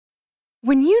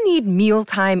When you need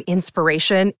mealtime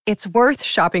inspiration, it's worth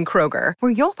shopping Kroger,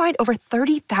 where you'll find over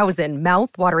 30,000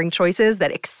 mouth-watering choices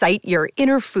that excite your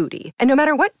inner foodie. And no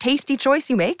matter what tasty choice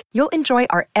you make, you'll enjoy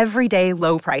our everyday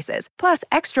low prices, plus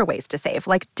extra ways to save,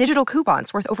 like digital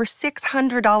coupons worth over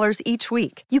 $600 each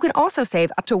week. You can also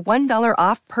save up to $1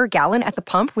 off per gallon at the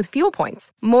pump with fuel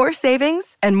points. More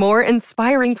savings and more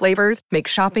inspiring flavors make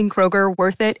shopping Kroger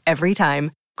worth it every time.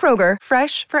 Kroger,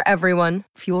 fresh for everyone.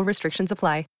 Fuel restrictions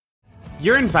apply.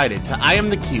 You're invited to I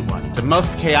Am the Cute One, the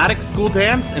most chaotic school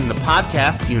dance in the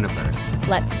podcast universe.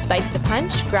 Let's spike the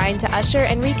punch, grind to usher,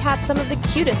 and recap some of the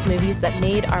cutest movies that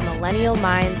made our millennial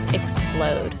minds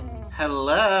explode.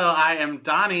 Hello, I am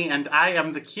Donnie, and I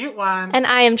am the cute one. And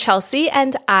I am Chelsea,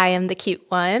 and I am the cute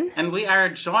one. And we are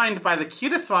joined by the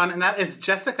cutest one, and that is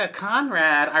Jessica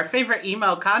Conrad, our favorite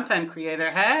email content creator.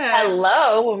 Hey!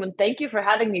 Hello, and thank you for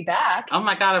having me back. Oh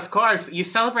my god, of course. You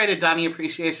celebrated Donnie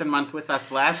Appreciation Month with us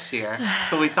last year,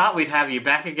 so we thought we'd have you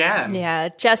back again. Yeah,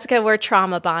 Jessica, we're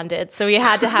trauma bonded, so we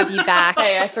had to have you back.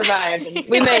 Hey, I survived.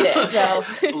 We made it.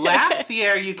 So last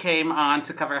year you came on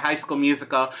to cover High School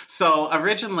Musical, so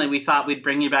originally we thought we'd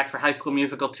bring you back for High School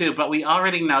Musical too, but we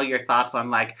already know your thoughts on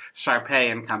like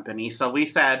Sharpay and company, so we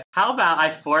said, how about I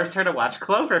force her to watch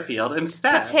Cloverfield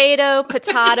instead?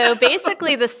 Potato,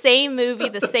 basically the same movie,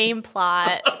 the same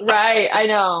plot. Right, I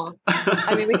know.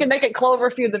 I mean, we can make it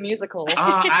Cloverfield the musical. Oh,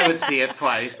 I would see it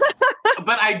twice.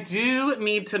 But I do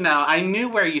need to know, I knew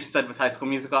where you stood with High School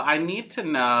Musical. I need to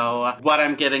know what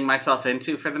I'm getting myself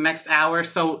into for the next hour.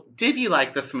 So, did you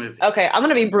like this movie? Okay, I'm going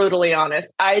to be brutally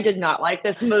honest. I did not like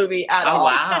this movie at all. Oh,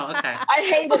 wow, okay. I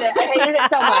hated it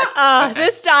so much.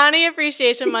 This Donnie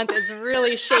Appreciation Month is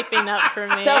really shaping up for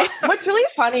me. So, what's really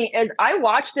funny is I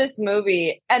watched this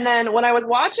movie, and then when I was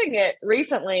watching it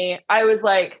recently, I was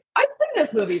like, I've seen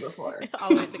this movie before.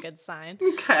 Always a good sign.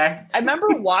 Okay. I remember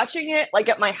watching it like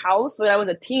at my house when I was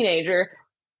a teenager.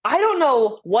 I don't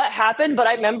know what happened, but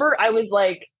I remember I was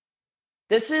like,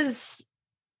 this is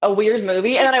a weird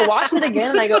movie. And then I watched it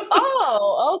again and I go,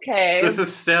 oh, okay. This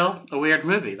is still a weird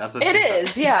movie. That's what it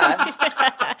is,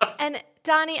 yeah. And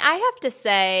Donnie, I have to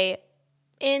say,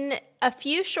 in a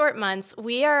few short months,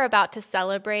 we are about to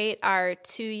celebrate our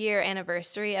 2-year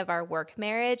anniversary of our work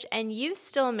marriage, and you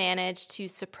still managed to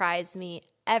surprise me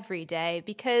every day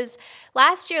because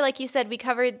last year, like you said, we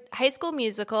covered High School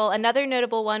Musical. Another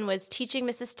notable one was Teaching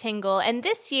Mrs. Tingle. And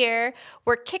this year,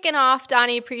 we're kicking off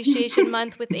Donnie Appreciation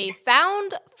Month with a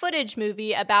found footage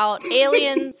movie about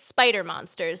alien spider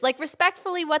monsters. Like,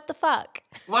 respectfully, what the fuck?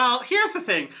 Well, here's the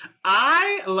thing.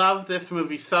 I love this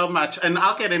movie so much, and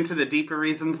I'll get into the deeper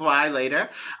reasons why later.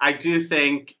 I do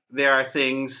think there are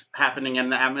things happening in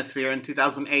the atmosphere in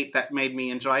 2008 that made me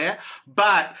enjoy it.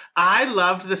 But I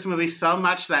loved this movie so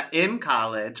much that in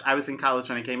college, I was in college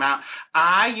when it came out,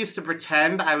 I used to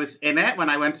pretend I was in it when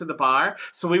I went to the bar.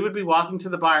 So we would be walking to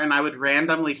the bar and I would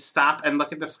randomly stop and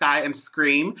look at the sky and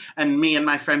scream. And me and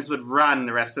my friends would run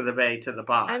the rest of the way to the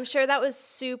bar. I'm sure that was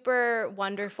super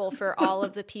wonderful for all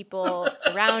of the people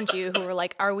around you who were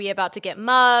like, are we about to get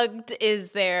mugged?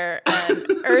 Is there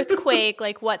an earthquake?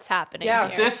 Like, what's happening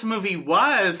here? This movie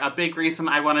was a big reason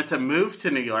I wanted to move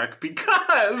to New York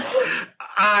because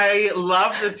I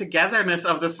love the togetherness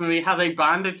of this movie, how they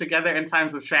bonded together in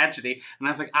times of tragedy. And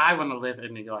I was like, I want to live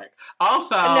in New York.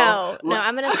 Also... No,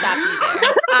 I'm going to stop you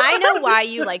there. I know why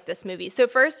you like this movie. So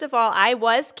first of all, I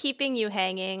was keeping you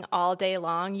hanging all day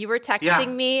long. You were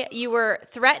texting me. You were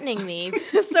threatening me.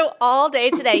 So all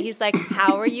day today, he's like,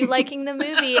 how are you liking the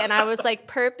movie? And I was like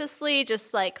purposely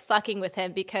just like fucking with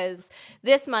him because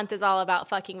this month is all about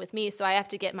fucking with me. So I have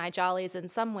to get my jollies in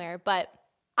somewhere. But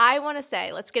I want to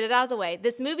say, let's get it out of the way.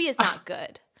 This movie is not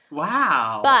good.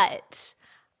 Wow. But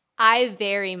I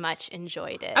very much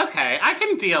enjoyed it. Okay, I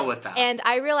can deal with that. And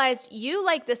I realized you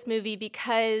like this movie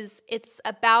because it's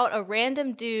about a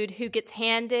random dude who gets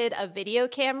handed a video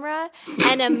camera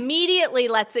and immediately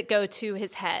lets it go to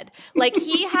his head. Like,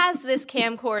 he has this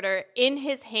camcorder in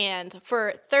his hand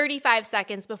for 35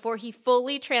 seconds before he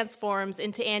fully transforms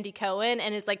into Andy Cohen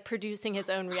and is like producing his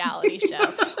own reality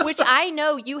show, which I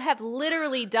know you have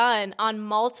literally done on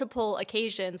multiple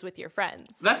occasions with your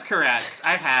friends. That's correct.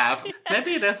 I have.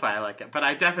 Maybe it is why I like it, but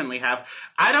I definitely have.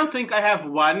 I don't think I have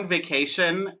one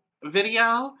vacation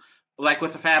video, like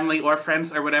with a family or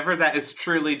friends or whatever, that is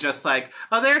truly just like,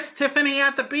 oh, there's Tiffany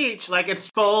at the beach. Like, it's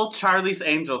full Charlie's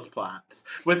Angels plots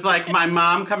with like my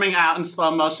mom coming out in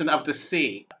slow motion of the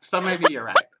sea. So maybe you're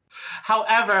right.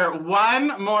 However,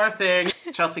 one more thing.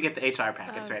 Chelsea, get the HR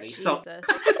packets ready. Jesus. So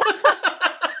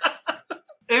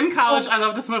In college, I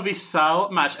love this movie so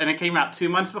much, and it came out 2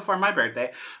 months before my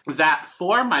birthday. That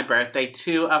for my birthday,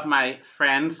 2 of my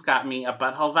friends got me a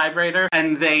butthole vibrator,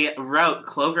 and they wrote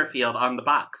Cloverfield on the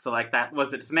box. So, like, that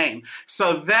was its name.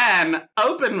 So then,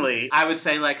 openly, I would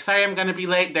say, like, sorry, I'm going to be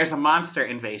late. There's a monster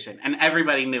invasion. And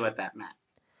everybody knew what that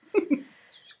meant.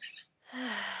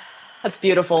 That's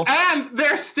beautiful. And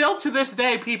there's still, to this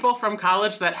day, people from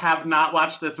college that have not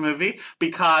watched this movie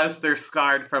because they're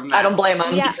scarred from that. I don't blame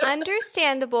them. Yeah,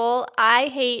 understandable. I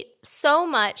hate so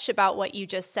much about what you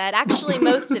just said. Actually,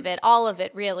 most of it, all of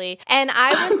it, really. And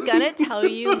I was going to tell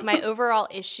you my overall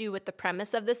issue with the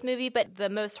premise of this movie, but the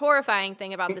most horrifying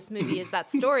thing about this movie is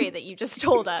that story that you just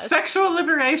told us. Sexual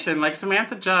liberation, like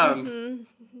Samantha Jones.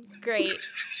 Mm-hmm. Great.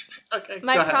 Okay,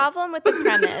 my problem with the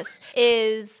premise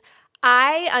is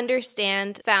I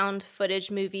understand found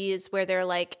footage movies where they're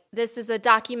like, this is a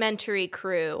documentary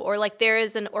crew, or like there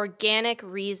is an organic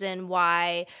reason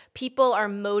why people are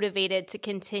motivated to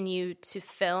continue to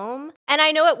film. And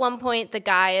I know at one point the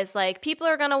guy is like, people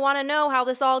are going to want to know how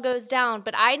this all goes down,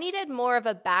 but I needed more of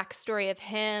a backstory of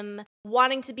him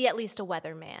wanting to be at least a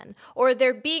weatherman, or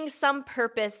there being some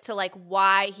purpose to like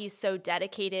why he's so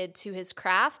dedicated to his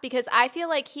craft, because I feel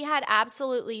like he had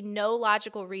absolutely no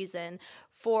logical reason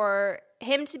for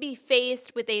him to be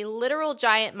faced with a literal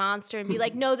giant monster and be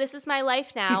like, no, this is my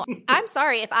life now. I'm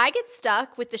sorry, if I get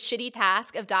stuck with the shitty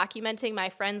task of documenting my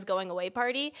friend's going away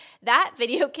party, that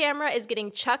video camera is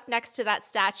getting chucked next to that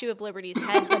Statue of Liberty's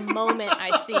head the moment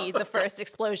I see the first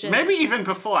explosion. Maybe even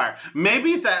before.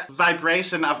 Maybe that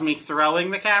vibration of me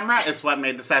throwing the camera is what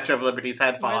made the Statue of Liberty's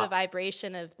head fall. Or the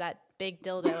vibration of that big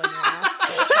dildo in your ass.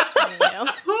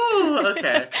 Ooh,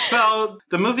 okay. So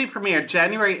the movie premiered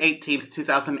January 18th,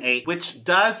 2008, which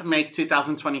does make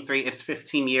 2023 its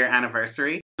 15-year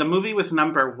anniversary. The movie was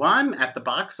 #1 at the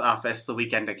box office the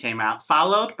weekend it came out,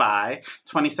 followed by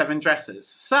 27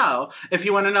 Dresses. So if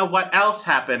you want to know what else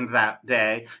happened that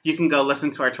day, you can go listen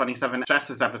to our 27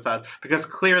 Dresses episode, because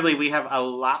clearly we have a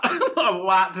lot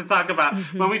to talk about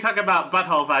when we talk about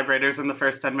butthole vibrators in the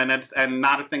first 10 minutes and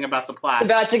not a thing about the plot. It's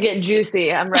about to get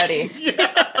juicy. I'm ready.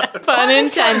 Pun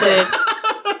intended.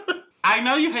 I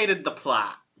know you hated the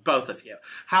plot, both of you.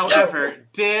 However,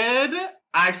 did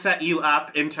I set you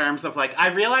up in terms of, like, I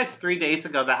realized 3 days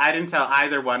ago that I didn't tell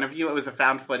either one of you it was a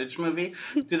found footage movie.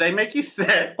 Do they make you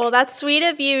sick? Well, that's sweet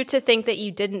of you to think that you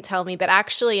didn't tell me, but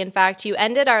actually, in fact, you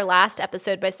ended our last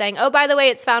episode by saying, oh, by the way,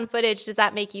 it's found footage. Does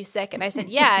that make you sick? And I said,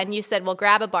 yeah. And you said, well,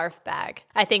 grab a barf bag.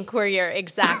 I think were your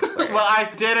exact words. Well, I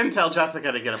didn't tell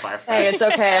Jessica to get a barf bag. Hey, it's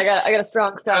okay. I got a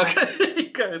strong stomach. Okay,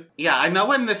 good. Yeah, I know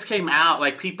when this came out,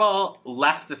 like, people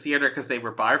left the theater because they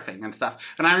were barfing and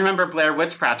stuff. And I remember Blair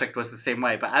Witch Project was the same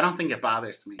way, but I don't think it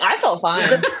bothers me. I felt fine.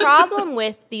 The problem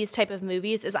with these type of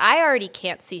movies is I already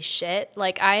can't see shit.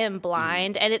 Like, I am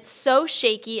blind, and it's so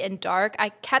shaky and dark. I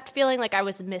kept feeling like I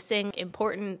was missing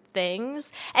important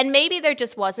things. And maybe there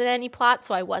just wasn't any plot,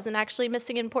 so I wasn't actually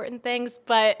missing important things.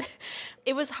 But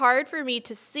it was hard for me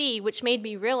to see, which made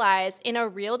me realize in a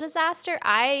real disaster,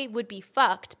 I would be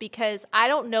fucked because I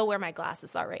don't know where my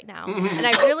glasses are right now. And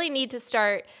I really need to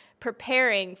start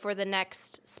preparing for the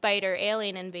next spider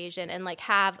alien invasion and like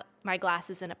have my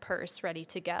glasses in a purse ready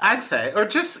to go. I'd say, or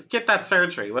just get that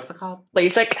surgery. What's it called?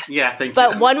 LASIK. Yeah, thank you.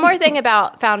 But one more thing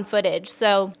about found footage.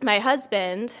 So my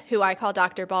husband, who I call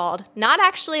Dr. Bald, not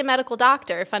actually a medical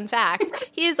doctor, fun fact,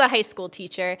 he's a high school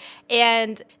teacher.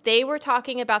 And they were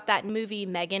talking about that movie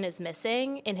Megan is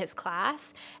Missing in his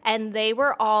class. And they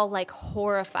were all like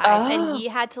horrified. Oh. And he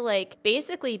had to like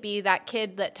basically be that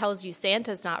kid that tells you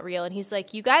Santa's not real. And he's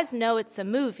like, you guys know it's a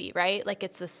movie, right? Like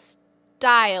it's a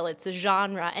style, it's a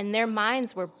genre, and their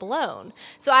minds were blown.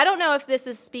 So I don't know if this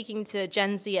is speaking to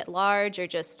Gen Z at large or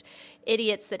just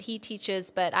idiots that he teaches,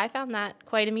 but I found that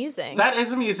quite amusing. That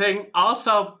is amusing.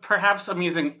 Also, perhaps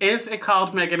amusing. Is it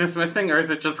called Megan is Missing, or is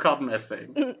it just called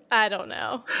Missing? I don't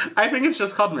know. I think it's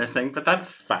just called Missing, but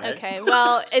that's fine. Okay,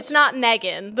 well, it's not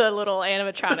Megan, the little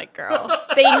animatronic girl.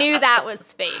 They knew that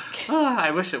was fake. Oh, I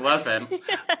wish it wasn't.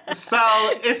 So,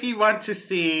 if you want to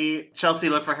see Chelsea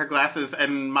look for her glasses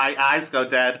and my eyes go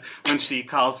dead when she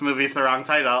calls movies the wrong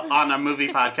title on a movie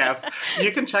podcast,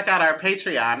 you can check out our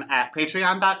Patreon at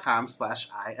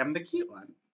patreon.com/I am the cute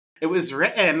one. It was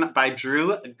written by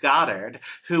Drew Goddard,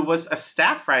 who was a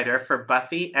staff writer for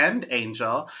Buffy and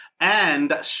Angel, and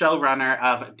showrunner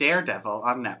of Daredevil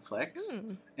on Netflix.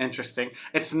 Interesting.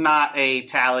 It's not a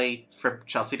tally for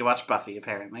Chelsea to watch Buffy,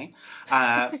 apparently.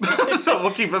 So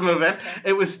we'll keep it moving.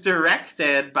 It was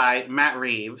directed by Matt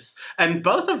Reeves. And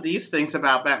both of these things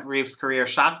about Matt Reeves' career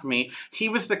shocked me. He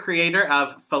was the creator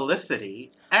of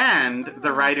Felicity and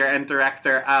the writer and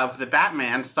director of The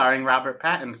Batman starring Robert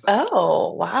Pattinson.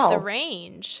 Oh, wow. The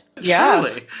range. Yeah.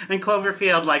 Truly. And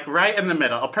Cloverfield, like right in the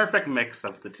middle. A perfect mix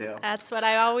of the two. That's what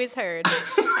I always heard.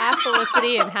 Half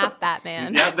Felicity and half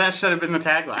Batman. Yep, that should have been the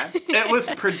tagline. It was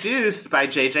produced by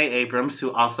J.J. Abrams,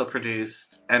 who also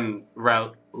produced and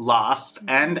wrote Lost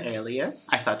and Alias.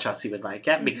 I thought Chelsea would like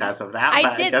it because of that.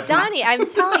 I did, Donnie. I'm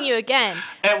telling you again.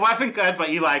 It wasn't good,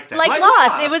 but you liked it. Like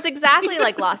Lost. It was exactly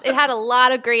like Lost. It had a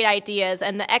lot of great ideas,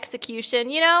 and the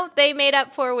execution, they made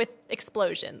up for with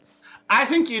explosions. I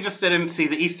think you just didn't see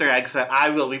the Easter eggs that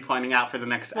I will be pointing out for the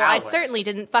next hour. I certainly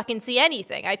didn't fucking see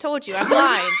anything. I told you, I'm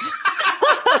blind.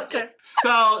 Okay.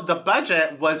 So the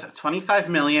budget was $25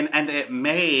 million and it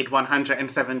made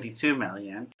 $172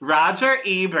 million. Roger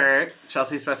Ebert,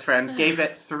 Chelsea's best friend, gave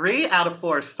it 3 out of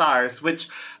 4 stars, which,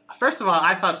 first of all,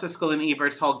 I thought Siskel and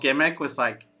Ebert's whole gimmick was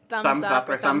like thumbs up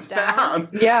or thumbs down.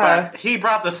 Yeah. But he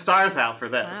brought the stars out for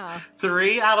this. Wow.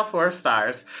 3 out of 4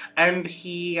 stars. And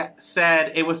he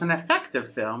said it was an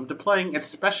effective film, deploying its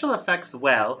special effects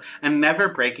well and never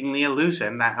breaking the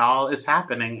illusion that all is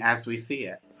happening as we see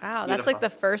it. Wow, Beautiful. that's like the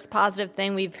first positive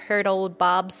thing we've heard old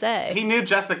Bob say. He knew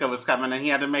Jessica was coming and he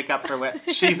had to make up for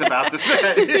what she's about to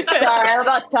say. Sorry, I'm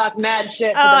about to talk mad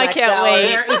shit. Oh, I can't wait.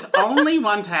 There is only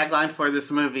one tagline for this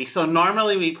movie. So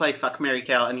normally we play Fuck, Marry,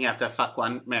 Kill and you have to fuck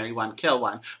one, marry one, kill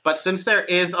one. But since there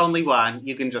is only one,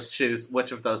 you can just choose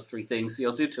which of those 3 things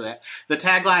you'll do to it. The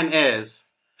tagline is,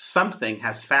 something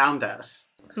has found us.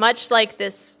 Much like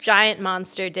this giant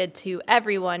monster did to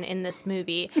everyone in this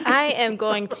movie, I am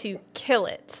going to kill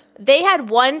it. They had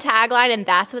one tagline and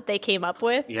that's what they came up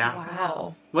with? Yeah.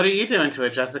 Wow. What are you doing to it,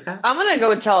 Jessica? I'm going to go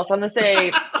with Chelsea. I'm going to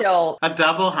say kill. A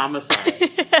double homicide.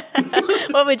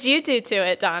 What would you do to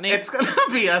it, Donnie? It's going to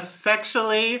be a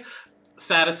sexually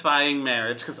satisfying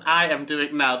marriage, because I am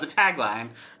doing, the tagline,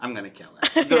 I'm going to kill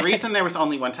it. The reason there was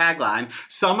only one tagline,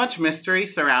 so much mystery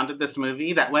surrounded this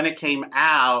movie that when it came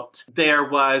out, there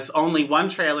was only one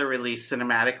trailer released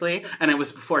cinematically, and it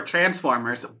was before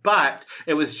Transformers, but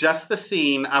it was just the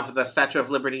scene of the Statue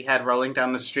of Liberty head rolling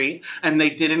down the street, and they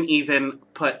didn't even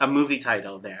put a movie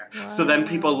title there. Wow. So then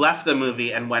people left the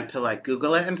movie and went to like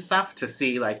Google it and stuff to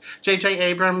see like J.J.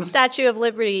 Abrams' Statue of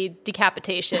Liberty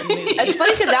decapitation movie. It's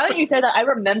funny because now that you say that, I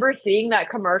remember seeing that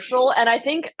commercial, and I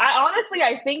think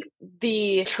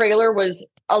the trailer was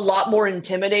a lot more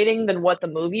intimidating than what the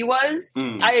movie was.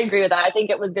 I agree with that. I think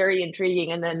it was very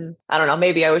intriguing, and then I don't know,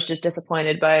 maybe I was just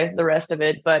disappointed by the rest of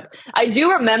it, but I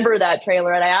do remember that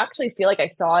trailer, and I actually feel like I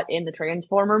saw it in the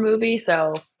Transformer movie,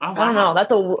 so I don't know.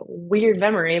 That's a weird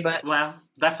memory, but well,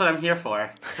 that's what I'm here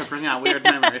for, to bring out weird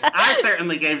memories. I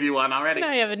certainly gave you one already.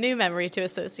 Now you have a new memory to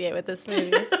associate with this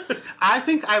movie. I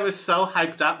think I was so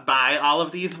hyped up by all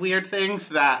of these weird things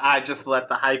that I just let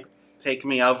the hype take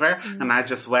me over, and I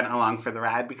just went along for the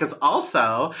ride, because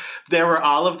also there were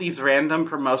all of these random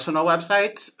promotional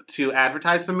websites to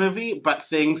advertise the movie, but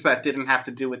things that didn't have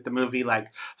to do with the movie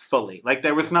like fully. Like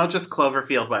there was no just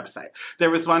Cloverfield website. There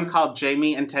was one called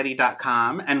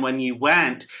jamieandteddy.com, and when you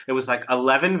went, it was like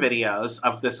 11 videos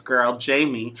of this girl,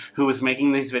 Jamie, who was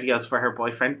making these videos for her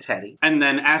boyfriend, Teddy. And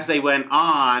then as they went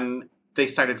on, they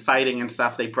started fighting and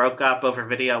stuff. They broke up over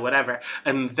video, whatever.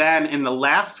 And then in the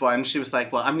last one, she was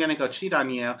like, well, I'm going to go cheat on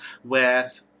you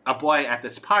with a boy at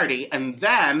this party. And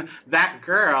then that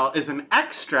girl is an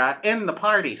extra in the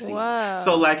party scene. Whoa.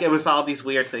 So, like, it was all these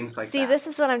weird things like that. See, this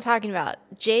is what I'm talking about.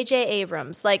 J.J.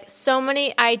 Abrams, like, so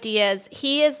many ideas.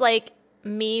 He is like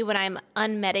me when I'm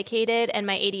unmedicated and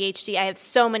my ADHD. I have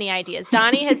so many ideas.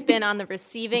 Donnie has been on the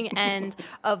receiving end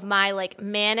of my like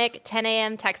manic 10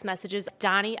 a.m. text messages.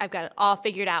 Donnie, I've got it all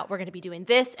figured out. We're going to be doing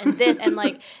this and this. And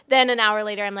like, then an hour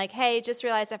later, I'm like, hey, just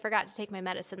realized I forgot to take my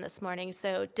medicine this morning.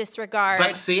 So disregard.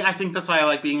 But see, I think that's why I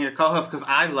like being your co-host, because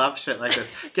I love shit like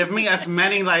this. Give me as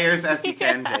many layers as you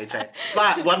can, JJ.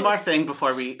 But one more thing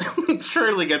before we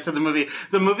truly get to the movie.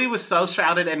 The movie was so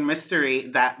shrouded in mystery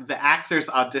that the actors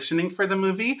auditioning for the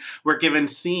movie were given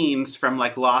scenes from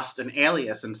like Lost and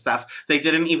Alias and stuff. They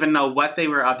didn't even know what they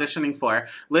were auditioning for.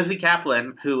 Lizzie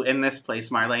Kaplan, who in this plays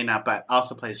Marlena, but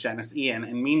also plays Janice Ian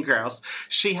in Mean Girls,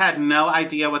 she had no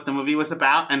idea what the movie was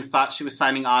about and thought she was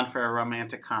signing on for a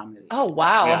romantic comedy. Oh,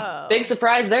 wow. Yeah. Big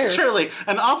surprise there. Truly.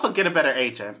 And also get a better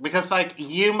agent. Because, like,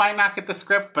 you might not get the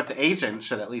script, but the agent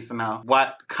should at least know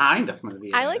what kind of movie it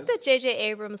is. I like that J.J.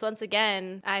 Abrams, once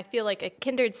again, I feel like a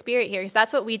kindred spirit here, because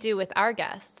that's what we do with our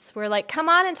guests. We're like, come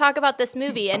on and talk about this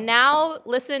movie. And now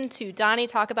listen to Donnie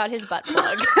talk about his butt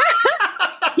plug.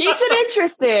 Keeps it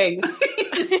interesting.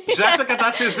 Jessica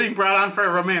thought she was being brought on for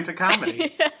a romantic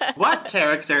comedy. Yeah. What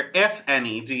character, if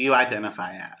any, do you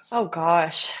identify as? Oh,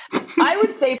 gosh. I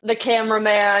would say the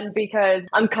cameraman, because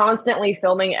I'm constantly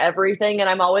filming everything, and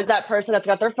I'm always that person that's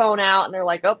got their phone out, and they're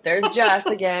like, oh, there's Jess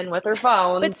again with her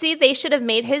phone. But see, they should have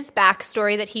made his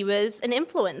backstory that he was an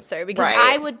influencer, because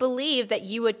I would believe that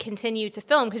you would continue to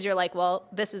film because you're like, well,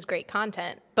 this is great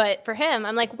content. But for him,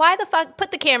 I'm like, why the fuck?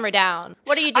 Put the camera down.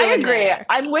 What are you doing? I agree. There?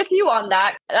 I'm with you on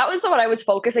that. That was what I was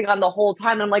focusing on the whole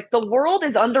time. I'm like, the world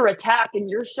is under attack, and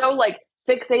you're so like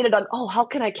fixated on, oh, how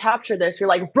can I capture this? You're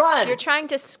like, run. You're trying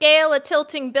to scale a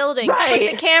tilting building. Right.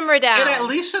 Put the camera down. It at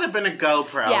least should have been a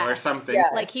GoPro or something.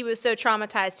 Yes. Like he was so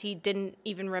traumatized, he didn't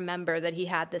even remember that he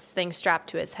had this thing strapped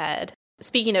to his head.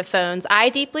 Speaking of phones, I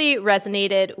deeply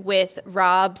resonated with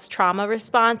Rob's trauma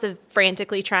response of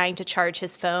frantically trying to charge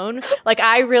his phone. Like,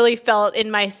 I really felt in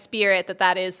my spirit that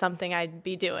that is something I'd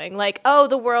be doing. Like, oh,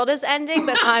 the world is ending,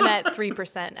 but I'm at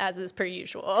 3%, as is per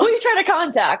usual. Who are you trying to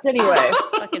contact anyway?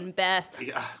 Fucking Beth.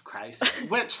 Yeah, Christ.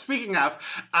 Which, speaking of,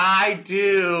 I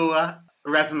do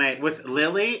resonate with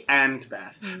Lily and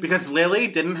Beth. Because Lily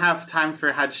didn't have time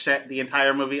for HUD shit the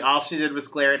entire movie. All she did was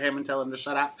glare at him and tell him to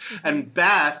shut up. And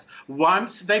Beth,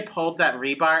 once they pulled that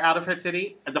rebar out of her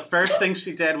titty, the first thing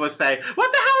she did was say,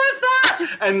 what the hell is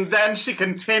that? And then she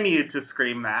continued to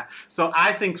scream that. So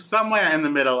I think somewhere in the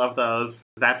middle of those,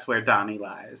 that's where Donnie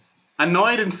lies.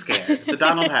 Annoyed and scared. The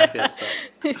Donald Hatfield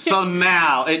story. So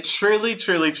now, it truly,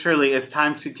 truly, truly is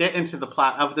time to get into the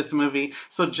plot of this movie.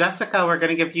 So Jessica, we're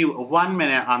going to give you 1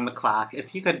 minute on the clock.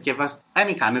 If you could give us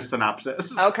any kind of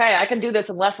synopsis. Okay, I can do this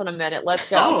in less than a minute. Let's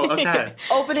go. Oh, okay.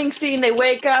 Opening scene, they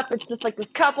wake up. It's just like this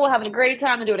couple having a great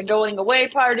time and doing a going away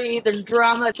party. There's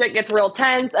drama. Shit gets real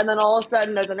tense. And then all of a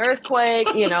sudden, there's an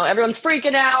earthquake. You know, everyone's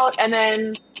freaking out. And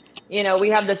then, you know, we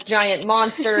have this giant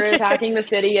monster attacking the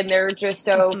city, and they're just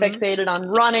so fixated on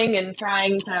running and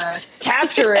trying to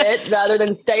capture it rather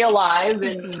than stay alive.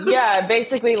 And yeah,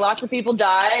 basically lots of people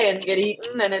die and get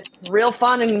eaten, and it's real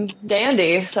fun and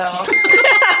dandy. So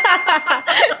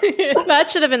that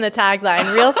should have been the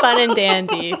tagline. Real fun and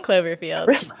dandy,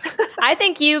 Cloverfield. I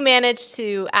think you managed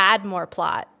to add more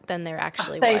plot than there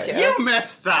actually was. Thank you. You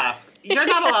missed stuff. You're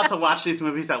not allowed to watch these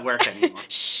movies at work anymore.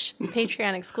 Shh,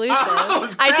 Patreon exclusive.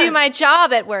 Oh, I do my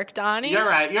job at work, Donnie. You're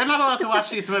right. You're not allowed to watch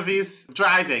these movies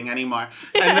driving anymore.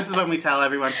 And this is when we tell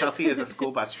everyone Chelsea is a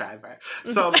school bus driver.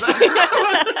 So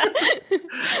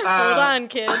hold on,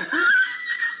 kids.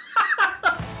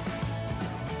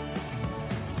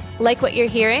 Like what you're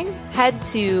hearing? Head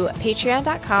to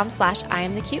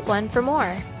patreon.com/IamTheCuteOne for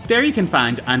more. There you can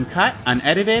find uncut,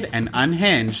 unedited, and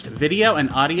unhinged video and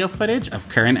audio footage of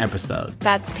current episodes.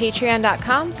 That's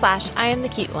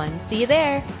patreon.com/IamTheCuteOne. See you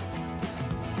there.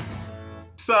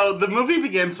 So the movie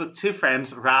begins with two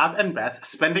friends, Rob and Beth,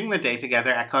 spending the day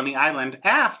together at Coney Island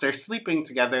after sleeping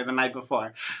together the night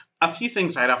before. A few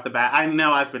things right off the bat. I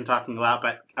know I've been talking a lot,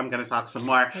 but I'm going to talk some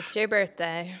more. It's your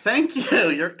birthday. Thank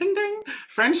you. You're ding ding.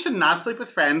 Friends should not sleep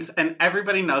with friends, and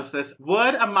everybody knows this.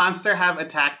 Would a monster have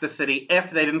attacked the city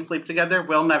if they didn't sleep together?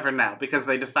 We'll never know, because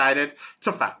they decided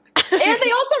to fuck. And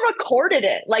they also recorded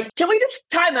it. Like, can we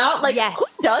just time out? Like, yes. Who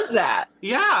does that?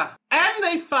 Yeah. And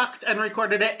they fucked and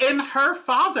recorded it in her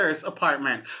father's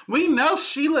apartment. We know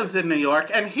she lives in New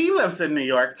York and he lives in New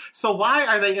York. So why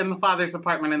are they in the father's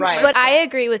apartment in the first But place? I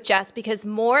agree with Jess, because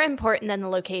more important than the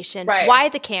location, why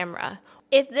the camera?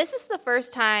 If this is the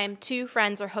first time two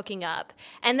friends are hooking up,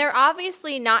 and they're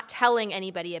obviously not telling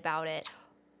anybody about it,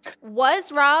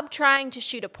 was Rob trying to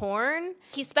shoot a porn?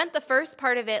 He spent the first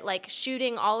part of it, like,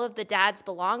 shooting all of the dad's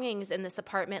belongings in this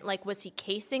apartment. Like, was he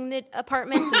casing the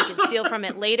apartment so he could steal from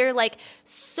it later? Like,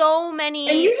 so many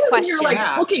and usually questions. when you're,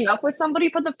 like, hooking up with somebody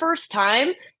for the first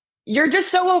time, you're just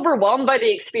so overwhelmed by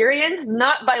the experience,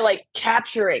 not by, like,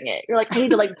 capturing it. You're like, I need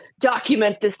to, like,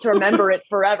 document this to remember it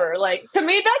forever. Like, to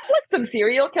me, that's, like, some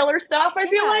serial killer stuff, I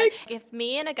feel like. If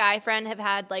me and a guy friend have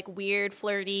had, like, weird,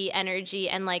 flirty energy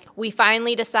and, like, we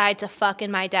finally decide to fuck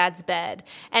in my dad's bed,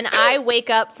 and I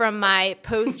wake up from my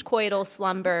post-coital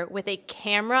slumber with a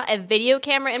video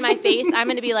camera in my face, I'm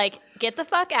going to be like, get the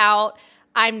fuck out.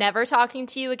 I'm never talking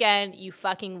to you again, you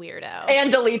fucking weirdo.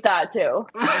 And delete that too.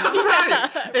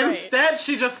 Right. Instead,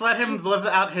 she just let him live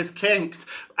out his kinks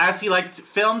as he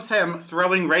films him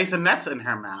throwing raisinets in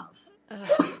her mouth.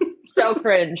 So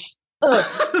cringe.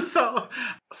 So,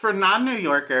 for non-New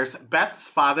Yorkers, Beth's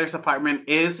father's apartment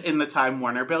is in the Time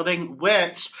Warner building,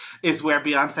 which is where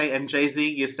Beyonce and Jay-Z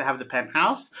used to have the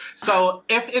penthouse. So,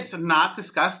 if it's not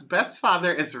discussed, Beth's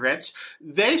father is rich.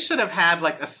 They should have had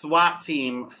a SWAT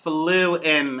team flew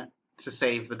in to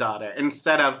save the daughter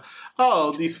instead of,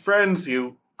 oh, these friends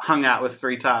you hung out with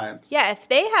 3 times. Yeah, if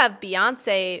they have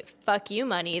Beyonce fuck you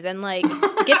money, then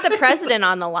get the president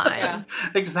on the line. Yeah.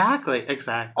 Exactly.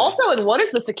 Also, and what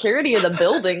is the security of the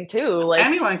building too?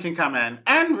 Anyone can come in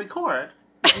and record.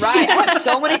 Right. I have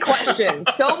so many questions.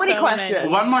 So many questions.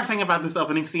 One more thing about this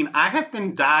opening scene. I have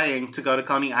been dying to go to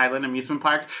Coney Island Amusement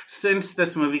Park since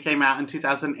this movie came out in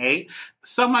 2008.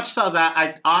 So much so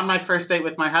that on my first date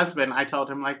with my husband, I told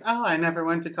him oh, I never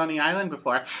went to Coney Island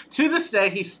before. To this day,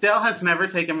 he still has never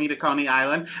taken me to Coney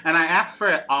Island, and I ask for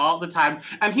it all the time.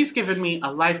 And he's given me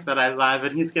a life that I love,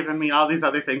 and he's given me all these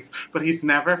other things, but he's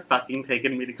never fucking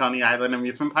taken me to Coney Island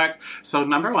Amusement Park. So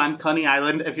number 1, Coney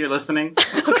Island, if you're listening,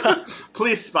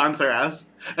 please sponsor us.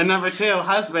 And number 2,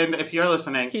 husband, if you're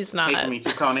listening, he's not. Take me to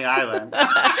Coney Island.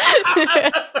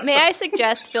 May I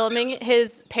suggest filming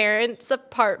his parents'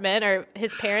 apartment or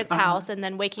his parents' house and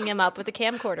then waking him up with a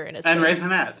camcorder in his face? And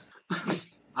raisinets.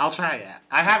 I'll try it.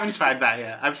 I haven't tried that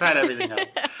yet. I've tried everything else.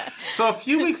 So a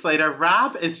few weeks later,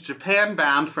 Rob is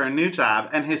Japan-bound for a new job,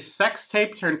 and his sex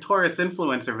tape turned tourist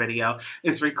influencer video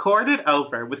is recorded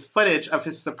over with footage of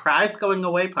his surprise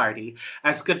going-away party,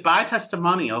 as goodbye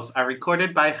testimonials are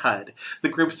recorded by HUD, the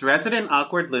group's resident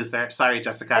awkward loser. Sorry,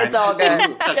 Jessica. It's all good.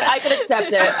 Okay. I can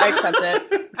accept it. I accept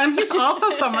it. And he's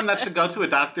also someone that should go to a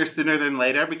doctor sooner than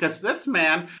later, because this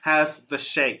man has the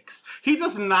shakes. He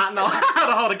does not know how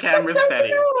to hold a camera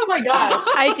steady. Oh my gosh.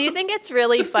 I do think it's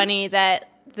really funny that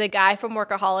the guy from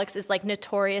Workaholics is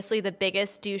notoriously the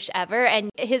biggest douche ever, and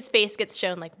his face gets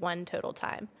shown 1 total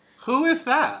time. Who is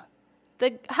that?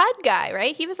 The HUD guy,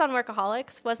 right? He was on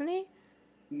Workaholics, wasn't he?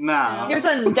 No. He was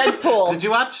on Deadpool. Did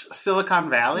you watch Silicon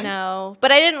Valley? No,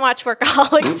 but I didn't watch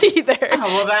Workaholics either. Oh,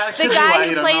 well, that the could guy be why who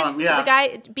you don't plays know him. Yeah. the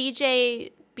guy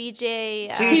BJ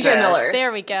TJ Miller.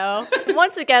 There we go.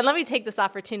 Once again, let me take this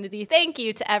opportunity. Thank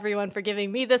you to everyone for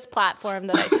giving me this platform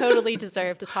that I totally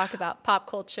deserve to talk about pop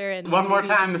culture and one more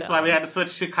time. This This is why we had to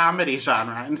switch to comedy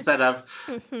genre instead of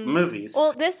movies.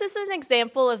 Well, this is an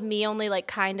example of me only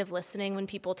kind of listening when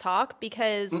people talk,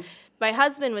 because my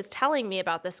husband was telling me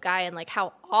about this guy and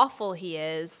how awful he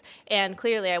is, and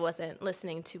clearly I wasn't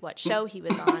listening to what show he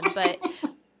was on, but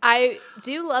I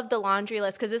do love the laundry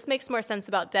list, because this makes more sense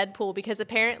about Deadpool, because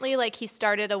apparently he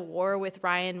started a war with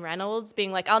Ryan Reynolds,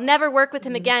 being I'll never work with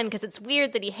him again because it's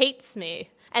weird that he hates me.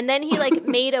 And then he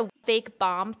made a fake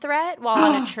bomb threat while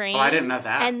on a train. Oh, I didn't know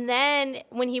that. And then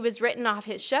when he was written off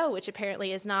his show, which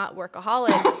apparently is not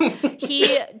Workaholics,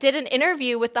 he did an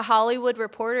interview with the Hollywood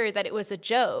Reporter that it was a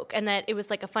joke and that it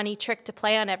was a funny trick to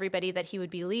play on everybody that he would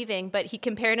be leaving. But he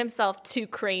compared himself to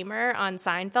Kramer on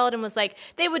Seinfeld and was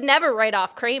they would never write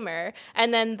off Kramer.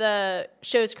 And then the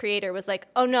show's creator was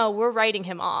oh no, we're writing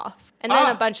him off. And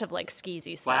then a bunch of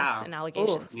skeezy stuff and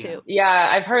allegations too. Yeah,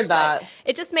 I've heard that. But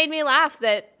it just made me laugh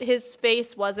that his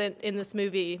face wasn't in this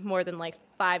movie more than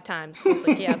 5 times.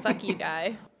 It's yeah, fuck you,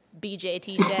 guy.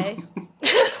 BJTJ.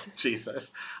 Jesus.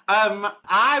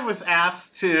 I was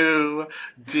asked to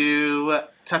do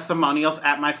testimonials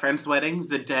at my friend's wedding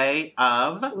the day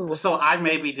of. Ooh. So I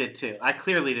maybe did too. I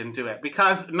clearly didn't do it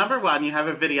because number 1, you have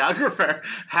a videographer,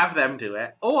 have them do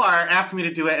it, or ask me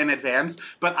to do it in advance,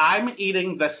 but I'm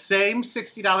eating the same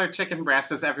 $60 chicken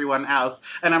breast as everyone else,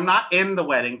 and I'm not in the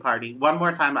wedding party. One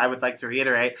more time, I would like to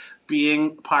reiterate,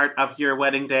 being part of your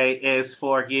wedding day is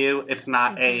for you. It's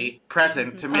not a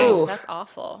present to me. Oh, that's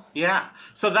awful. Yeah.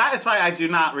 So that is why I do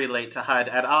not relate to HUD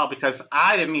at all, because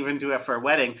I didn't even do it for a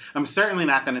wedding. I'm certainly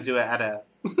not going to do it at a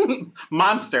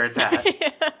monster attack.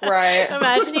 Right.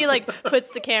 Imagine he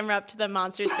puts the camera up to the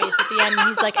monster's face at the end and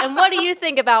he's and what do you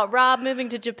think about Rob moving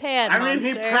to Japan, I mean,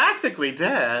 he practically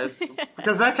did.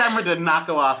 Because that camera did not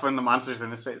go off when the monster's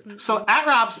in his face. So at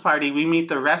Rob's party, we meet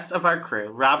the rest of our crew.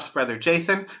 Rob's brother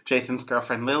Jason, Jason's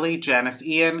girlfriend Lily, Janice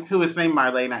Ian, who is named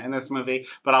Marlena in this movie,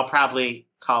 but I'll probably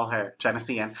call her Janice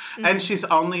Ian. Mm-hmm. And she's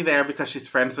only there because she's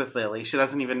friends with Lily. She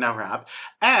doesn't even know Rob.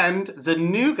 And the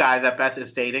new guy that Beth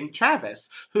is dating, Travis,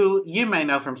 who you may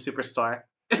know from Superstore.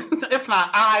 If not,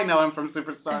 I know him from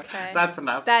Superstore. Okay. That's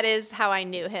enough. That is how I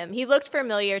knew him. He looked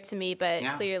familiar to me, but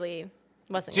clearly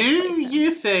Wasn't Do gonna place him.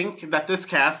 you think that this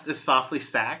cast is softly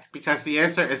stacked? Because the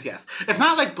answer is yes. It's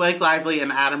not like Blake Lively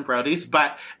and Adam Brody's,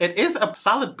 but it is a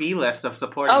solid B list of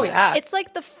supporting. Oh, yeah. It's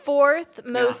like the fourth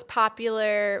most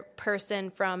popular person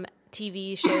from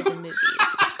TV shows and movies.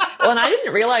 Well, and I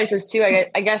didn't realize this too.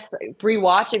 I guess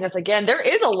rewatching this again, there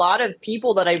is a lot of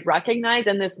people that I recognize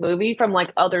in this movie from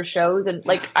like other shows, and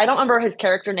like I don't remember his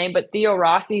character name, but Theo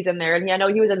Rossi's in there, and I know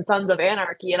he was in Sons of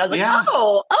Anarchy, and I was like,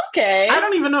 oh, okay. I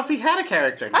don't even know if he had a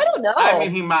character name. I don't know. I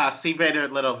mean, he must. He made a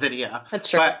little video. That's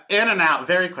true. But in and out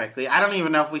very quickly. I don't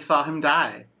even know if we saw him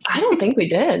die. I don't think we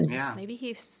did. Yeah. Maybe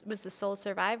he was the sole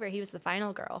survivor. He was the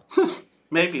final girl.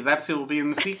 Maybe. That's who will be in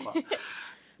the sequel.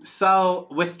 So,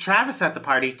 with Travis at the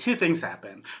party, two things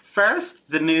happen. First,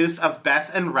 the news of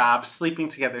Beth and Rob sleeping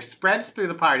together spreads through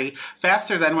the party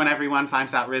faster than when everyone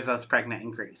finds out Rizzo's pregnant in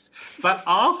Greece. But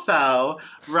also,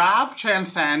 Rob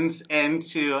transcends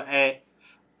into a...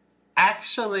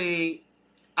 Actually,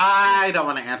 I don't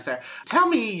want to answer. Tell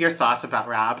me your thoughts about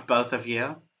Rob, both of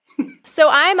you. So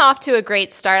I'm off to a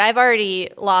great start. I've already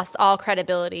lost all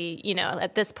credibility,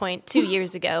 at this point 2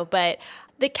 years ago, but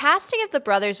the casting of the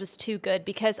brothers was too good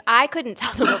because I couldn't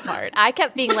tell them apart. I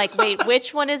kept being like, wait,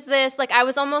 which one is this? Like, I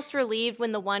was almost relieved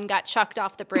when the one got chucked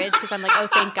off the bridge because I'm like, oh,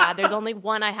 thank God, there's only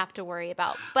one I have to worry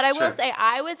about. But I will say,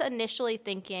 I was initially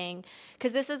thinking,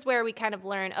 because this is where we kind of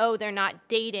learn, oh, they're not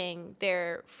dating,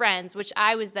 they're friends, which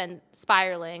I was then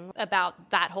spiraling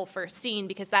about that whole first scene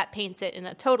because that paints it in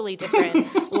a totally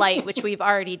different light, which we've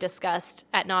already discussed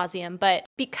ad nauseum. But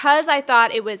because I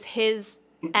thought it was his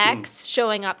ex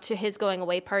showing up to his going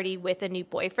away party with a new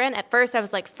boyfriend, at first I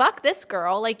was like, fuck this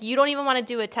girl, like you don't even want to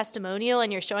do a testimonial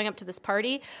and you're showing up to this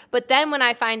party. But then when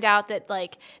I find out that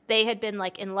like they had been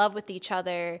like in love with each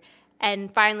other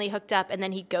and finally hooked up and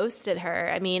then he ghosted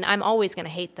her, I mean, I'm always going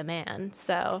to hate the man.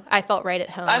 So I felt right at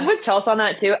home. I'm with Chelsea on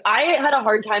that too. I had a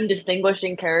hard time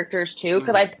distinguishing characters too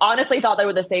because I honestly thought they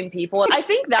were the same people. I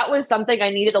think that was something I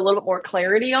needed a little bit more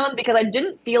clarity on because I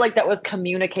didn't feel like that was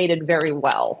communicated very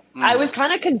well. I was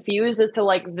kind of confused as to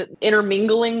like the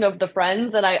intermingling of the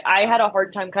friends, and I had a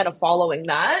hard time kind of following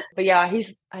that. But yeah,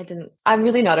 I'm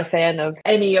really not a fan of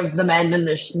any of the men in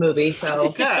this movie,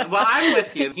 so. Good. Well, I'm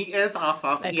with you. He is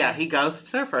awful. Okay. Yeah, he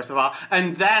ghosts her, first of all.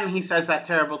 And then he says that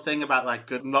terrible thing about, like,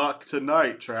 good luck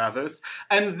tonight, Travis.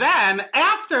 And then,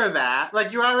 after that,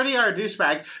 like, you already are a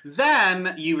douchebag,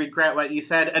 then you regret what you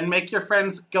said and make your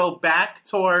friends go back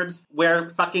towards where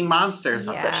fucking monsters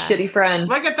are. That shitty friend.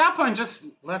 Like, at that point, just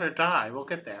let her die. We'll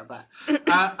get there. But,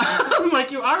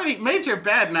 like, you already made your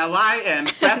bed. Now lie in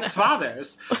Beth's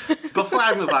father's. Before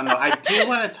I move on, though, I do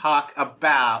want to talk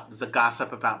about the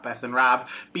gossip about Beth and Rob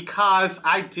because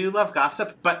I do love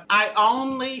gossip, but I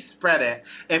only spread it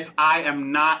if I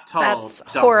am not told. That's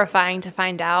horrifying to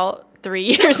find out 3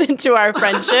 years into our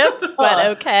friendship, but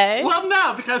okay. Well,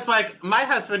 no, because, like, my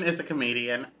husband is a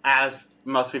comedian, as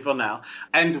most people know,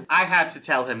 and I had to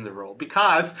tell him the rule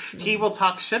because he will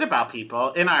talk shit about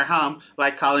people in our home,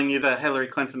 like calling you the Hillary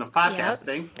Clinton of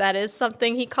podcasting. Yep, that is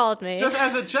something he called me. Just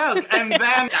as a joke. And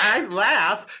then I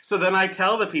laugh, so then I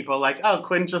tell the people, like, oh,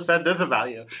 Quinn just said this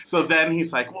about you. So then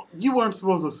he's like, well, you weren't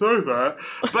supposed to say that.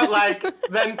 But, like,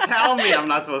 then tell me I'm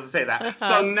not supposed to say that.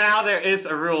 So now there is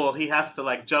a rule. He has to,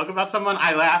 like, joke about someone,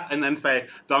 I laugh, and then say,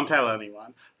 don't tell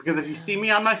anyone. Because if you see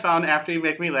me on my phone after you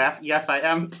make me laugh, yes, I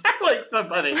am telling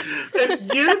somebody.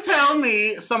 If you tell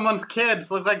me someone's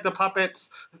kids look like the puppets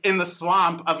in the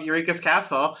swamp of Eureka's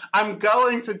castle, I'm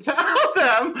going to tell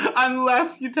them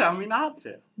unless you tell me not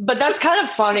to. But that's kind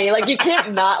of funny. Like, you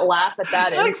can't not laugh at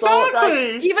that insult.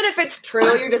 Exactly. Like, even if it's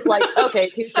true, you're just like, okay,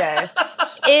 touche.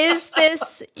 Is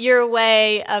this your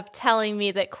way of telling me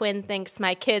that Quinn thinks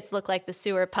my kids look like the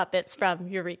sewer puppets from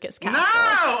Eureka's castle?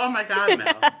 No! Oh my God, no.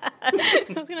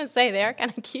 I was going to say, they are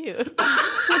kind of cute.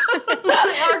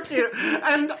 They are cute.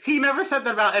 And he never said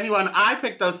that about anyone. I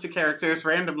picked those two characters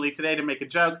randomly today to make a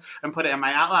joke and put it in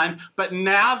my outline. But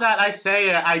now that I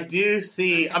say it, I do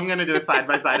see, I'm going to do a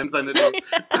side-by-side and send it to you.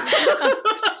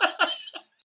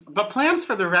 But plans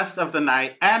for the rest of the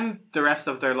night, and the rest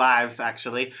of their lives,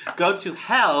 actually, go to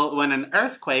hell when an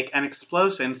earthquake and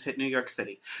explosions hit New York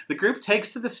City. The group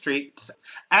takes to the streets,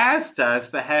 as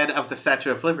does the head of the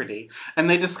Statue of Liberty, and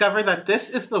they discover that this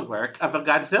is the work of a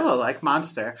Godzilla-like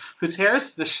monster who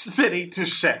tears the city to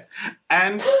shit.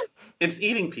 And it's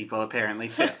eating people, apparently,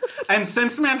 too. And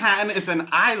since Manhattan is an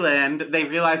island, they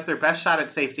realize their best shot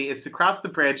at safety is to cross the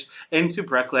bridge into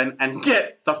Brooklyn and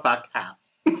get the fuck out.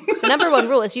 The number one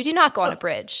rule is you do not go on a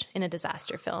bridge in a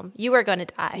disaster film. You are going to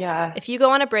die. Yeah. If you go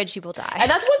on a bridge, you will die. And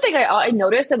that's one thing I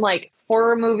notice in like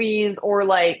horror movies or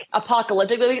like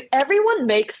apocalyptic movies. Everyone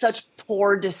makes such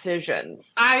poor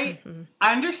decisions. I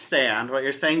understand what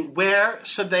you're saying. Where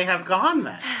should they have gone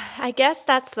then? I guess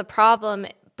that's the problem.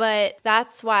 But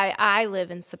that's why I live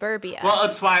in suburbia. Well,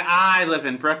 it's why I live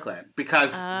in Brooklyn,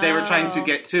 because they were trying to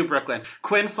get to Brooklyn.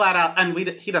 Quinn flat out, and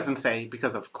he doesn't say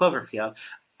because of Cloverfield.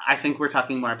 I think we're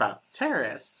talking more about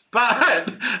terrorists.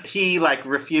 But he, like,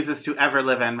 refuses to ever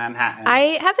live in Manhattan.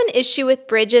 I have an issue with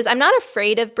bridges. I'm not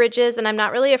afraid of bridges, and I'm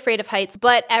not really afraid of heights.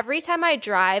 But every time I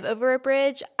drive over a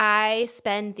bridge, I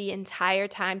spend the entire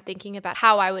time thinking about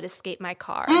how I would escape my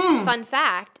car. Fun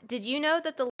fact, did you know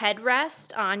that the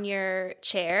headrest on your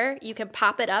chair, you can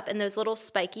pop it up, and those little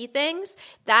spiky things,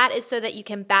 that is so that you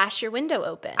can bash your window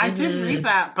open. I did read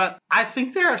that, but I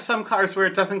think there are some cars where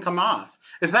it doesn't come off.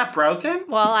 Is that broken?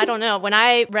 Well, I don't know. When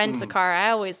I rent a car, I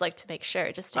always like to make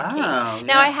sure, just in case. Yeah.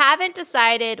 Now, I haven't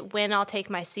decided when I'll take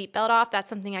my seatbelt off. That's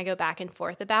something I go back and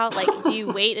forth about. Like, do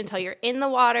you wait until you're in the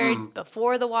water,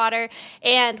 before the water?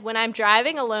 And when I'm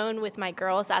driving alone with my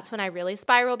girls, that's when I really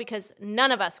spiral because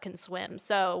none of us can swim.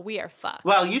 So we are fucked.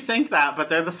 Well, you think that, but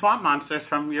they're the swamp monsters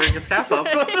from Eureka's Castle.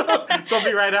 They'll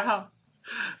be right at home.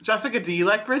 Jessica, do you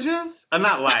like bridges?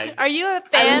 Not like. Are you a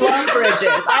fan? I love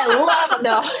bridges.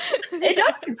 No. It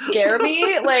doesn't scare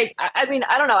me. Like, I mean,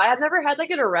 I don't know. I have never had like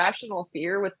an irrational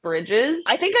fear with bridges.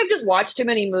 I think I've just watched too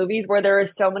many movies where there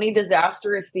is so many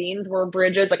disastrous scenes where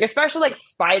bridges, like especially like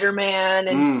Spider-Man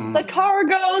and the car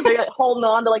goes, or like holding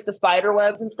on to like the spider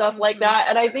webs and stuff like that.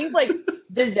 And I think like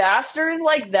disasters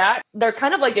like that, they're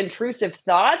kind of like intrusive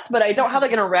thoughts, but I don't have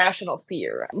like an irrational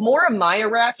fear. More of my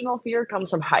irrational fear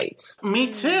comes from heights.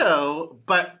 Me too,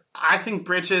 but I think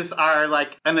bridges are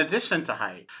like an addition to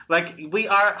height. Like, we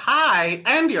are high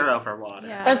and you're over water.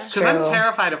 Yeah. That's true. Because I'm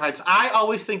terrified of heights. I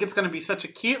always think it's going to be such a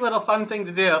cute little fun thing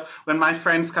to do when my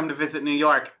friends come to visit New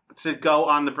York to go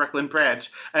on the Brooklyn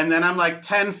Bridge. And then I'm like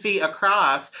 10 feet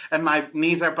across and my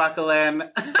knees are buckling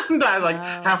and I like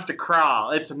have to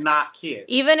crawl. It's not cute.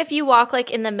 Even if you walk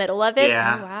like in the middle of it?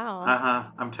 Yeah. Oh,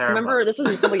 wow. I'm I terrible. remember this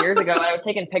was a couple years ago and I was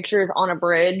taking pictures on a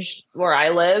bridge where I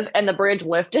live and the bridge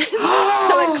lifted.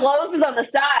 So it closes on the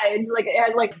sides, like it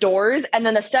has like doors, and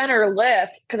then the center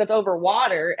lifts because it's over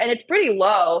water and it's pretty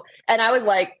low. And I was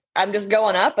like, I'm just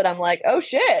going up and I'm like, oh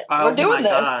shit, we're doing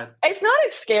this. God. It's not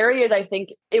as scary as I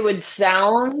think it would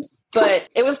sound, but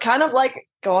it was kind of like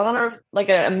going on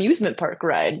an amusement park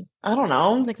ride. I don't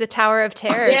know. Like the Tower of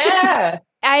Terror. Yeah.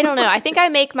 I don't know. I think I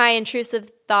make my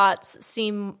intrusive thoughts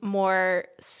seem more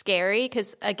scary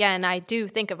because, again, I do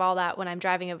think of all that when I'm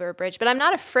driving over a bridge, but I'm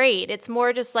not afraid. It's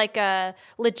more just like a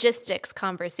logistics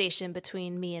conversation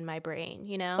between me and my brain,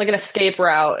 you know? Like an escape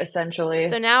route, essentially.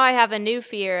 So now I have a new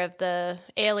fear of the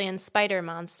alien spider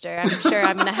monster. I'm sure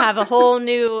I'm going to have a whole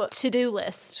new to-do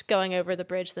list going over the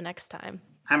bridge the next time.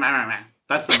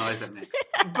 That's the noise it makes.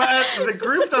 But the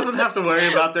group doesn't have to worry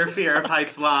about their fear of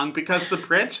heights long because the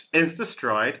bridge is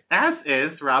destroyed, as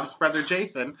is Rob's brother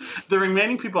Jason. The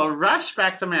remaining people rush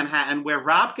back to Manhattan, where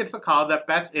Rob gets a call that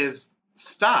Beth is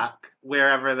stuck,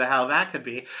 wherever the hell that could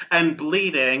be, and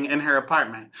bleeding in her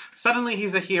apartment. Suddenly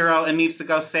he's a hero and needs to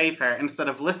go save her instead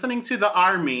of listening to the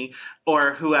army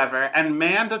or whoever and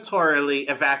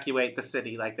mandatorily evacuate the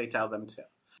city like they tell them to.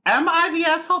 Am I the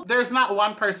asshole? There's not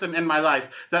one person in my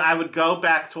life that I would go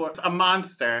back towards a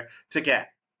monster to get.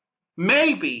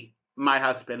 Maybe my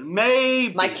husband.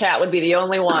 Maybe. My cat would be the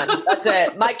only one. That's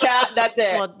it. My cat, that's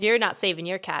it. Well, you're not saving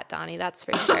your cat, Donnie. That's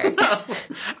for sure.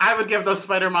 I would give those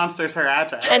spider monsters her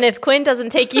address. And if Quinn doesn't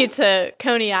take you to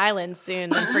Coney Island soon,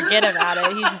 then forget about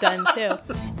it. He's done too.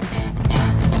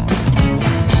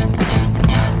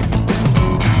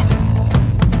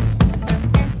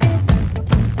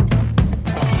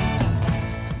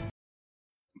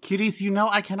 Cuties, you know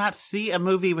I cannot see a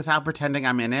movie without pretending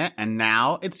I'm in it, and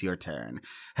now it's your turn.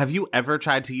 Have you ever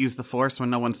tried to use the Force when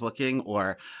no one's looking,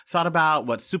 or thought about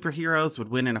what superheroes would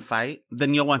win in a fight?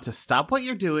 Then you'll want to stop what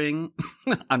you're doing,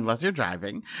 unless you're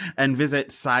driving, and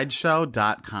visit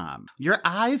Sideshow.com. Your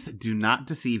eyes do not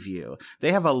deceive you.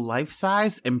 They have a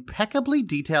life-size, impeccably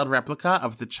detailed replica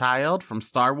of the child from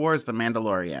Star Wars The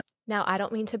Mandalorian. Now, I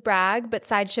don't mean to brag, but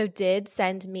Sideshow did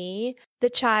send me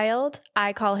the child.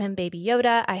 I call him Baby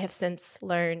Yoda. I have since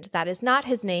learned that is not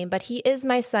his name, but he is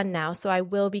my son now, so I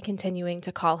will be continuing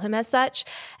to call him as such.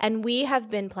 And we have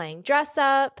been playing dress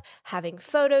up, having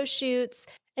photo shoots,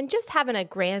 and just having a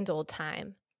grand old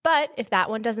time. But if that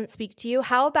one doesn't speak to you,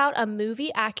 how about a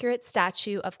movie-accurate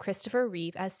statue of Christopher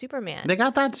Reeve as Superman? They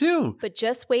got that too. But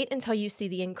just wait until you see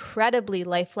the incredibly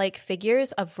lifelike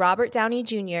figures of Robert Downey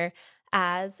Jr.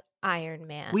 as Iron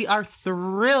Man. We are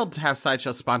thrilled to have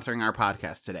Sideshow sponsoring our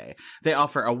podcast today. They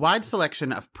offer a wide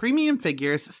selection of premium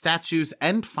figures, statues,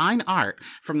 and fine art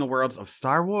from the worlds of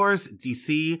Star Wars,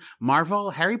 DC,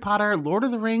 Marvel, Harry Potter, Lord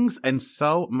of the Rings, and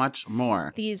so much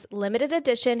more. These limited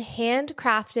edition,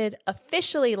 handcrafted,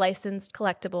 officially licensed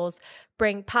collectibles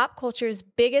bring pop culture's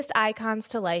biggest icons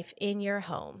to life in your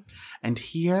home. And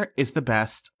here is the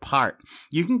best part.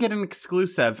 You can get an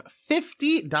exclusive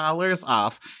 $50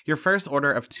 off your first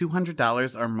order of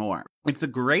 $200 or more. It's a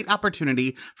great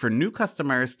opportunity for new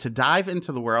customers to dive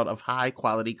into the world of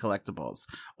high-quality collectibles.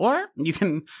 Or you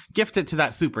can gift it to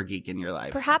that super geek in your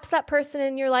life. Perhaps that person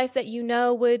in your life that you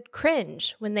know would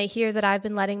cringe when they hear that I've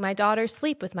been letting my daughter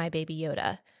sleep with my Baby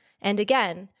Yoda. And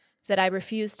again, that I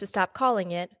refuse to stop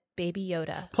calling it Baby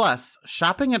Yoda. Plus,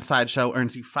 shopping at Sideshow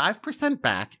earns you 5%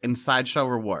 back in Sideshow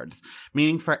rewards,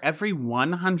 meaning for every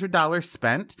 $100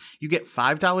 spent, you get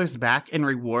 $5 back in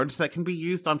rewards that can be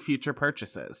used on future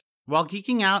purchases. While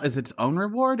geeking out is its own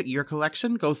reward, your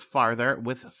collection goes farther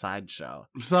with Sideshow.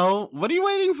 So, what are you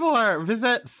waiting for?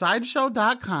 Visit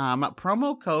sideshow.com,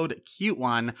 promo code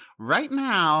CUTE1 right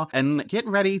now, and get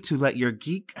ready to let your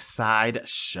geek side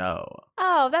show.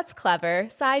 Oh, that's clever.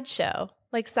 Sideshow.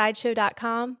 Like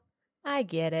sideshow.com? I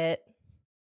get it.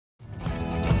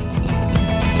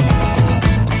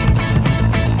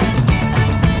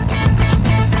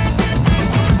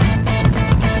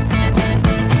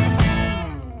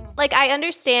 Like, I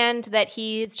understand that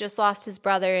he's just lost his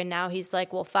brother and now he's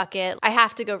like, well, fuck it. I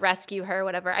have to go rescue her,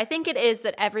 whatever. I think it is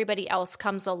that everybody else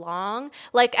comes along.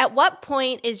 Like, at what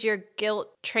point is your guilt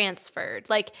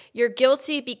transferred? Like, you're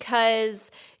guilty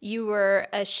because you were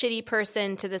a shitty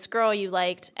person to this girl you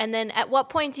liked. And then at what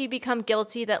point do you become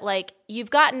guilty that, like,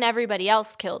 you've gotten everybody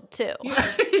else killed too?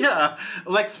 Yeah.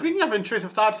 Like, speaking of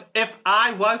intrusive thoughts, if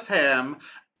I was him,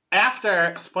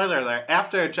 after, spoiler alert,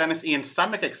 after Janice Ian's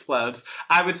stomach explodes,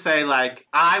 I would say, like,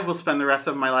 I will spend the rest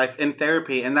of my life in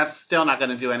therapy, and that's still not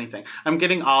going to do anything. I'm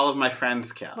getting all of my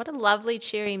friends killed. What a lovely,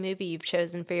 cheery movie you've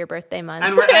chosen for your birthday month.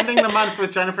 And we're ending the month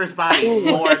with Jennifer's body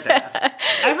or death.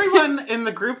 Everyone in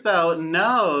the group, though,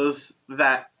 knows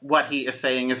that what he is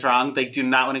saying is wrong. They do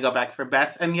not want to go back for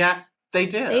Beth, and yet they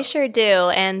do. They sure do.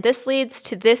 And this leads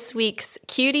to this week's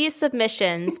cutie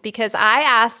submissions because I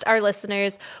asked our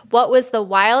listeners what was the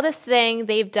wildest thing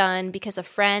they've done because a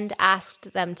friend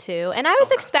asked them to. And I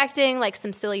was expecting like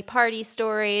some silly party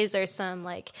stories or some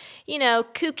like, you know,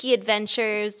 kooky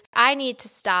adventures. I need to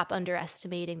stop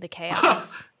underestimating the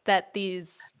chaos that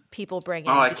these people bring in.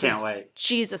 Oh, I can't wait.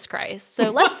 Jesus Christ. So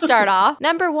let's start off.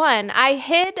 Number one, I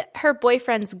hid her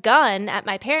boyfriend's gun at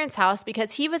my parents' house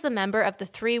because he was a member of the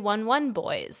 311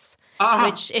 Boys,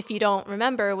 which, if you don't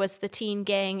remember, was the teen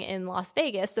gang in Las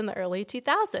Vegas in the early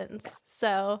 2000s.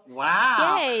 So,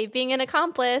 wow. Yay, being an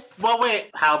accomplice. Well, wait,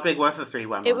 how big was the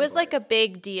 311 It was Boys? like a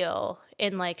big deal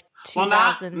in like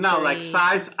 2003. Well, like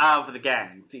size of the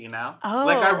gang, do you know? Oh.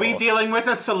 Like, are we dealing with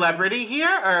a celebrity here,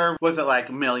 or was it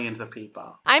like millions of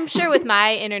people? I'm sure with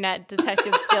my internet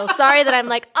detective skills, sorry that I'm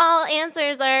like, all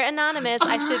answers are anonymous.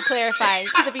 I should clarify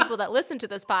to the people that listen to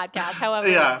this podcast. However,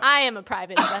 I am a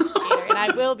private investigator, and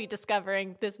I will be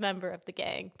discovering this member of the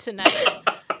gang tonight.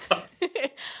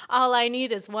 All I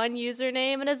need is one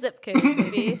username and a zip code,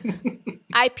 baby.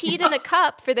 I peed in a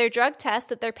cup for their drug test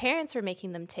that their parents were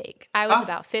making them take. I was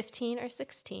about 15 or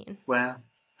 16. Well,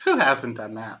 who hasn't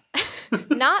done that?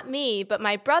 Not me, but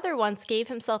my brother once gave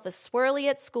himself a swirly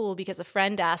at school because a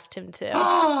friend asked him to.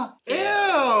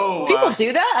 Ew! People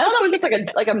do that? I thought that was just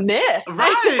like a myth.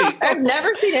 Right. I've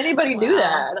never seen anybody do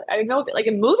that. I know, like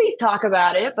in movies talk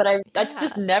about it, but that's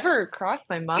just never crossed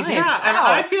my mind. Yeah, wow. and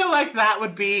I feel like that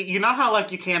would be, you know how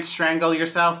like you can't strangle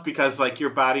yourself because like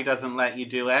your body doesn't let you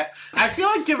do it? I feel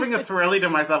like giving a swirly to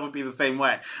myself would be the same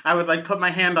way. I would like put my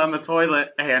hand on the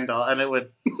toilet handle and it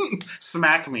would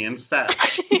smack me instead.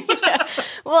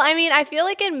 Well, I mean, I feel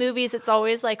like in movies it's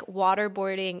always like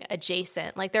waterboarding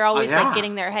adjacent. Like they're always like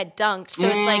getting their head dunked. So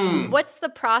it's like, what's the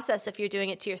process if you're doing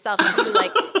it to yourself? Do you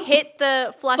like hit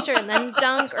the flusher and then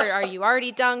dunk, or are you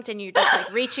already dunked and you're just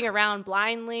like reaching around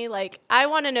blindly? Like, I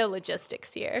want to know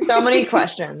logistics here. So many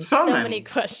questions. So many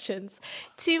questions.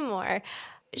 Two more.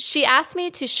 She asked me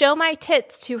to show my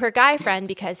tits to her guy friend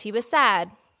because he was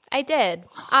sad. I did.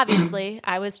 Obviously,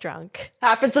 I was drunk.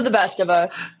 Happens to the best of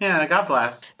us. Yeah, God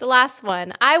bless. The last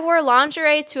one. I wore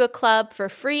lingerie to a club for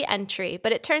free entry,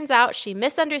 but it turns out she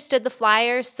misunderstood the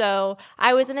flyer, so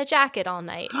I was in a jacket all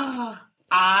night.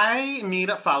 I need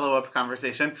a follow-up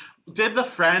conversation. Did the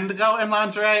friend go in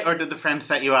lingerie, or did the friend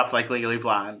set you up like Legally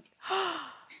Blonde?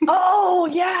 Oh,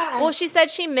 yeah. Well, she said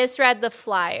she misread the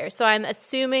flyer, so I'm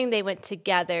assuming they went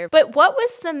together. But what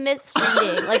was the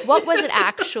misreading? Like, what was it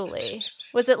actually?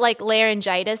 Was it like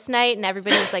laryngitis night and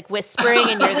everybody was like whispering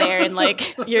and you're there in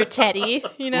like your teddy,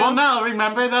 you know? Well, no,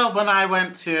 remember though when I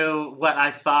went to what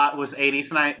I thought was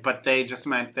 80s night, but they just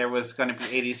meant there was going to be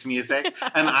 80s music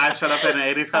and I showed up in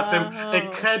an 80s costume?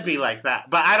 It could be like that.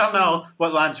 But I don't know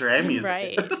what lingerie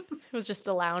music is. It was just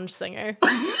a lounge singer.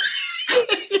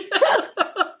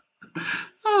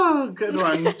 Oh, good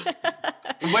one.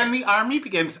 When the army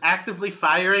begins actively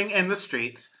firing in the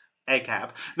streets, ACAB,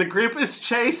 the group is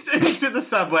chased into the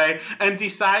subway and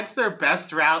decides their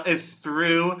best route is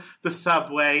through the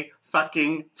subway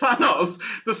fucking tunnels.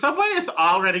 The subway is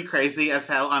already crazy as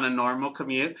hell on a normal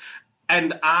commute,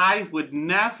 and I would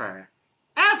never,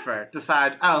 ever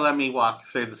decide, let me walk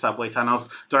through the subway tunnels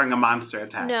during a monster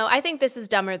attack. No, I think this is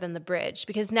dumber than the bridge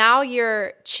because now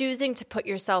you're choosing to put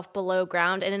yourself below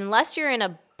ground, and unless you're in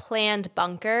a planned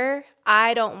bunker,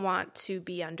 I don't want to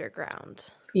be underground.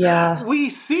 Yeah. We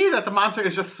see that the monster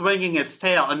is just swinging its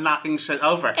tail and knocking shit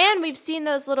over. And we've seen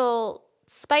those little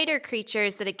spider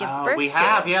creatures that it gives birth to. We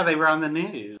have, yeah, they were on the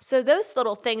news. So those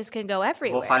little things can go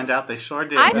everywhere. We'll find out they sure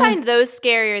do. I find those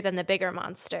scarier than the bigger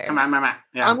monster. Come on.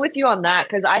 Yeah. I'm with you on that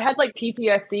because I had like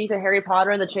PTSD to Harry Potter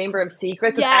and the Chamber of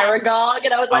Secrets with Aragog,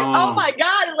 and I was like, oh my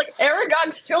god, it's like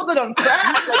Aragog's children on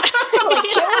crack, like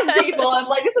killing people. I'm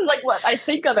like, this is like what I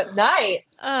think of at night.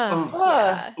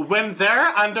 Yeah. When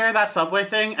they're under that subway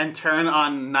thing and turn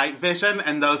on night vision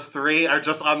and those three are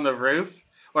just on the roof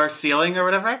or ceiling or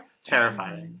whatever,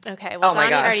 terrifying. Okay, well,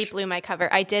 Donnie already blew my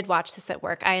cover. I did watch this at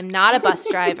work. I am not a bus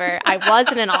driver. I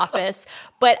was in an office,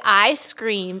 but I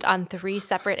screamed on 3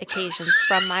 separate occasions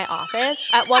from my office.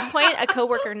 At one point, a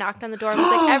coworker knocked on the door and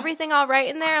was like, everything all right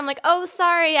in there? I'm like, oh,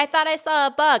 sorry. I thought I saw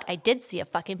a bug. I did see a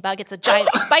fucking bug. It's a giant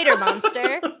spider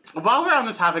monster. While we're on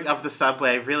the topic of the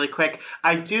subway, really quick,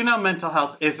 I do know mental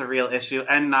health is a real issue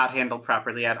and not handled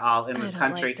properly at all in this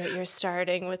country. Like that you're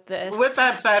starting with this. With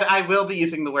that said, I will be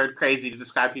using the word crazy to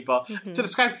describe people, to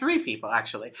describe 3 people,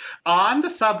 actually. On the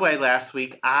subway last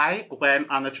week, I went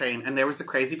on the train, and there was a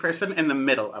crazy person in the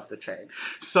middle of the train.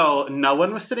 So no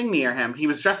one was sitting near him. He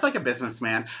was dressed like a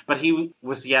businessman, but he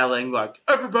was yelling, like,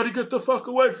 everybody get the fuck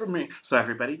away from me. So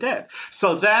everybody did.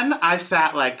 So then I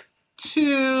sat, like,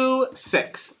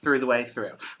 2/6 through the way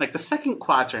through, like the second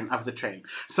quadrant of the train.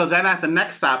 So then at the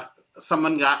next stop,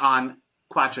 someone got on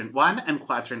quadrant 1 and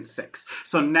quadrant 6.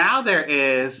 So now there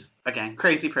is, again,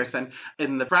 crazy person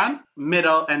in the front,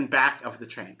 middle, and back of the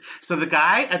train. So the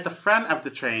guy at the front of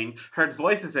the train heard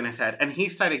voices in his head, and he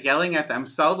started yelling at them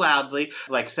so loudly,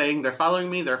 like saying, they're following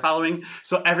me, they're following.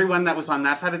 So everyone that was on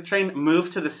that side of the train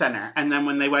moved to the center. And then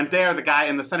when they went there, the guy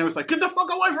in the center was like, get the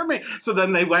fuck away from me. So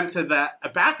then they went to the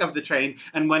back of the train,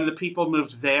 and when the people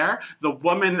moved there, the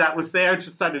woman that was there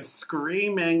just started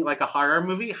screaming like a horror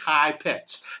movie,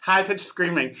 high-pitched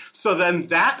screaming. So then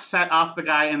that set off the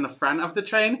guy in the front of the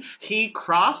train. He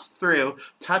crossed through,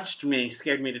 touched me,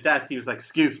 scared me to death. He was like,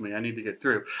 excuse me, I need to get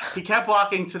through. He kept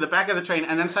walking to the back of the train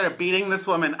and then started beating this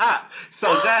woman up.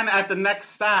 So then at the next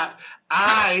stop,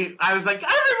 I was like,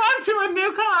 everyone to a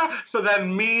new car. So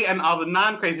then me and all the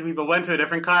non-crazy people went to a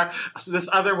different car. So this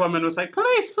other woman was like,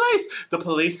 police. The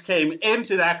police came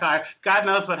into that car. God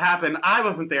knows what happened. I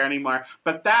wasn't there anymore.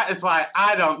 But that is why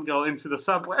I don't go into the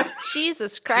subway.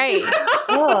 Jesus Christ.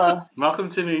 Welcome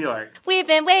to New York. We've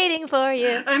been waiting for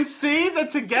you. And see the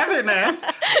togetherness,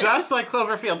 just like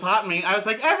Cloverfield taught me. I was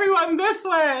like, everyone this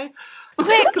way.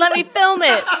 Quick, let me film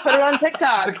it. Put it on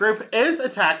TikTok. The group is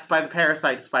attacked by the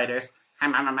parasite spiders.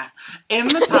 In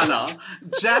the tunnel,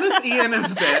 Janice Ian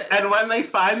is bit, and when they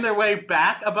find their way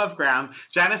back above ground,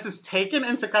 Janice is taken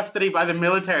into custody by the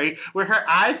military, where her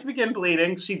eyes begin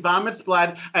bleeding, she vomits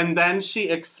blood, and then she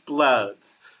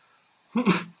explodes.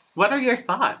 What are your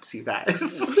thoughts, you guys?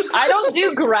 I don't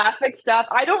do graphic stuff.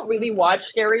 I don't really watch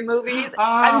scary movies.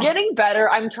 I'm getting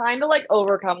better. I'm trying to like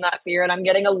overcome that fear, and I'm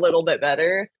getting a little bit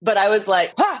better. But I was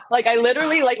like, like I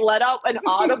literally like let out an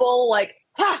audible like,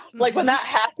 like when that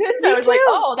happened, I was like,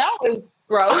 oh, that was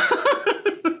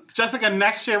gross. Jessica,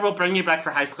 next year we'll bring you back for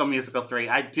High School Musical 3.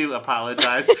 I do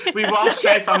apologize. We won't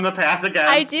stray from the path again.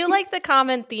 I do like the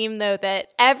common theme, though,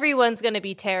 that everyone's going to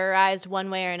be terrorized one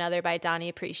way or another by Donnie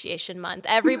Appreciation Month.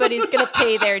 Everybody's going to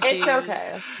pay their dues. It's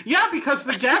okay. Yeah, because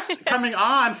the guest coming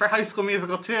on for High School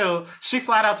Musical 2, she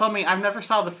flat out told me, I've never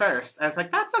saw the first. I was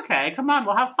like, that's okay. Come on,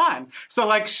 we'll have fun. So,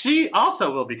 like, she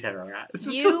also will be terrorized.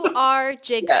 You are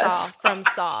Jigsaw from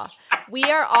Saw. We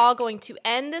are all going to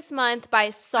end this month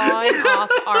by sawing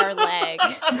off our leg.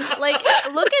 Like,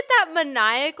 look at that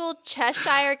maniacal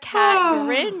Cheshire cat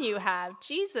grin you have.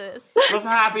 Jesus. It was the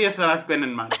happiest that I've been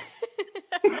in months.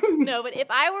 No, but if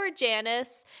I were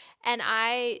Janice and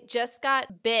I just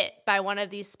got bit by one of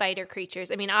these spider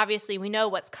creatures. I mean, obviously we know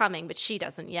what's coming, but she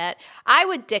doesn't yet. I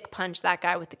would dick punch that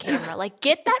guy with the camera. Like,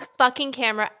 get that fucking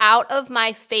camera out of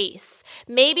my face.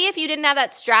 Maybe if you didn't have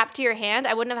that strapped to your hand,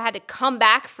 I wouldn't have had to come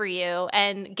back for you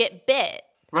and get bit.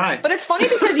 Right. But it's funny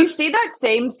because you see that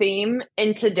same theme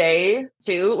in today,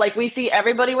 too. Like, we see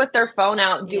everybody with their phone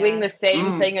out doing the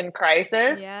same thing in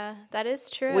Crisis. Yeah, that is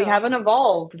true. We haven't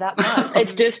evolved that much.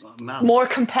 It's just more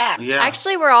compact. Yeah.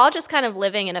 Actually, we're all just kind of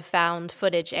living in a found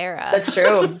footage era. That's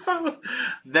true. So,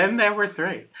 then there were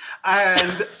 3.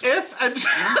 And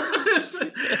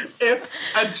if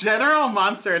a general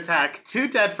monster attack, 2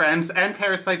 dead friends, and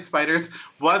parasite spiders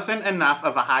wasn't enough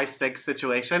of a high-stakes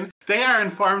situation, they are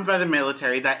informed by the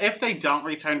military that if they don't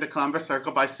return to Columbus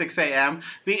Circle by 6 a.m.,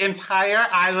 the entire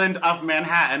island of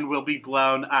Manhattan will be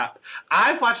blown up.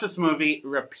 I've watched this movie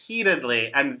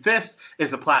repeatedly, and this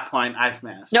is the plot point I've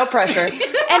missed. No pressure.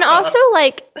 And also,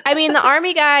 like, I mean, the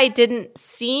army guy didn't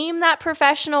seem that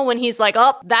professional when he's like,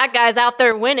 oh, that guy's out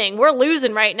there winning. We're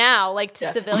losing right now, like,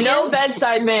 to civilians. No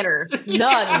bedside manner.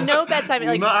 None. No bedside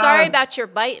manner. Like, sorry about your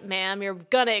bite, ma'am. You're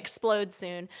gonna explode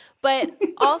soon. But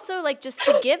also, like, just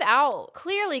to give out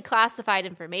clearly classified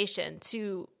information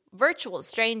to virtual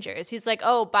strangers. He's like,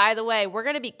 oh, by the way, we're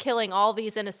going to be killing all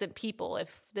these innocent people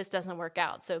if this doesn't work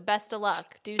out. So best of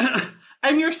luck. Deuces.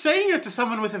 And you're saying it to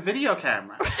someone with a video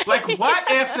camera. Like, what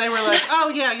if they were like, oh,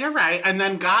 yeah, you're right, and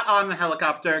then got on the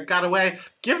helicopter, got away,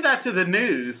 give that to the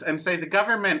news, and say the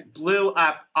government blew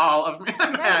up all of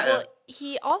Manhattan. Right. Well,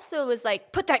 he also was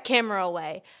like, put that camera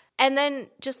away. And then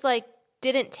just, like,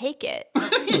 didn't take it.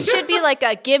 It should be like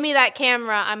a, give me that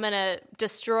camera, I'm going to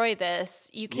destroy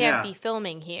this. You can't be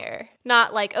filming here.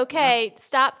 Not like, okay,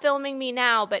 stop filming me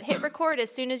now, but hit record as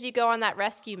soon as you go on that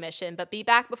rescue mission, but be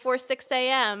back before 6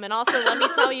 a.m. And also let me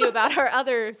tell you about our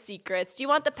other secrets. Do you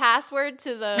want the password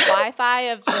to the Wi-Fi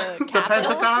of the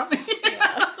Capitol? The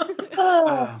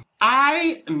Pentagon?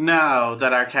 I know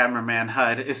that our cameraman,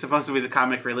 HUD, is supposed to be the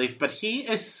comic relief, but he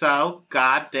is so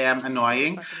goddamn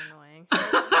annoying. So fucking annoying.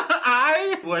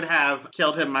 I would have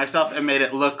killed him myself and made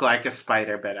it look like a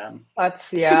spider bit him.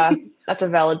 That's a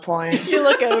valid point. You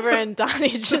look over and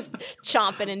Donnie's just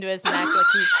chomping into his neck like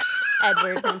he's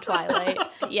Edward from Twilight.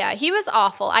 Yeah, he was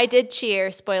awful. I did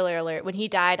cheer, spoiler alert. When he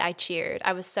died, I cheered.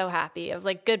 I was so happy. I was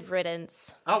like, good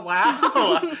riddance. Oh, wow.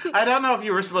 I don't know if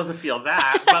you were supposed to feel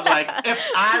that, but like, if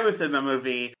I was in the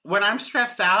movie, when I'm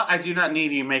stressed out, I do not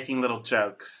need you making little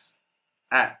jokes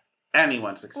at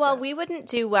anyone's expense. Well, we wouldn't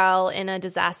do well in a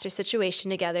disaster situation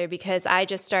together because I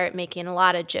just start making a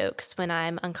lot of jokes when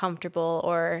I'm uncomfortable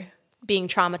or being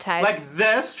traumatized. Like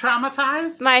this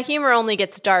traumatized? My humor only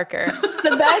gets darker. It's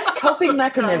the best coping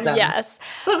mechanism. Yes.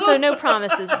 So no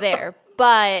promises there.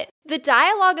 But the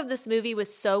dialogue of this movie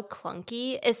was so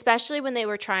clunky, especially when they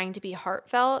were trying to be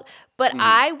heartfelt. But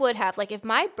I would have, like, if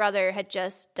my brother had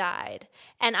just died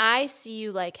and I see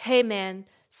you like, hey, man,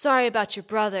 sorry about your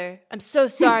brother. I'm so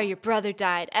sorry your brother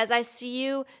died. As I see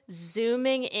you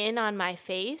zooming in on my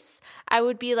face, I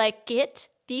would be like, get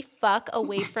the fuck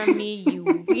away from me,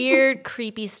 you weird,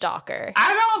 creepy stalker.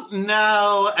 I don't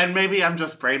know, and maybe I'm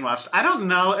just brainwashed. I don't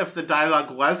know if the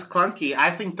dialogue was clunky.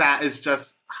 I think that is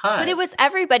just HUD. But it was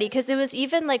everybody, because it was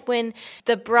even like when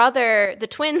the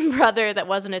twin brother that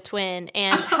wasn't a twin,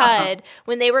 and HUD,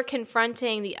 when they were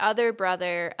confronting the other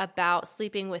brother about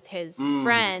sleeping with his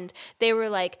friend, they were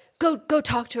like, Go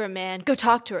talk to her, man. Go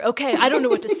talk to her. Okay, I don't know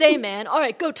what to say, man. All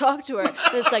right, go talk to her.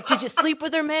 And it's like, did you sleep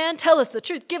with her, man? Tell us the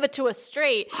truth. Give it to us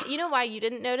straight. You know why you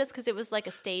didn't notice? Because it was like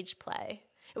a stage play.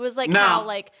 It was like how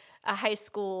like a high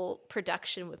school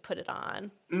production would put it on.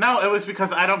 No, it was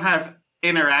because I don't have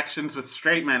interactions with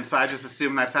straight men, so I just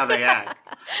assume that's how they act.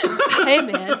 Hey,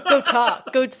 man, go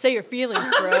talk. Go say your feelings,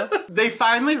 bro. They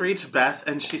finally reach Beth,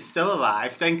 and she's still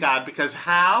alive. Thank God, because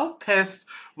how pissed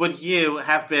would you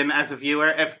have been as a viewer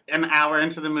if an hour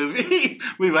into the movie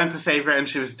we went to save her and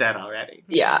she was dead already?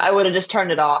 Yeah, I would have just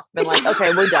turned it off. Been like,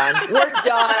 okay, we're done. We're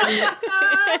done.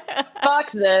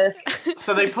 Fuck this.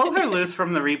 So they pull her loose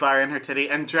from the rebar in her titty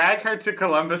and drag her to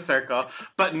Columbus Circle,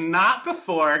 but not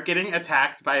before getting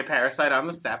attacked by a parasite on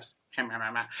the steps.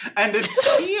 And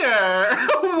it's here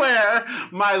where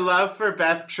my love for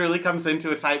Beth truly comes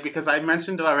into its height, because I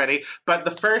mentioned it already, but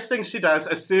the first thing she does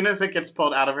as soon as it gets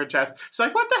pulled out of her chest, she's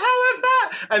like, what the hell is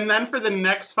that? And then for the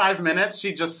next 5 minutes,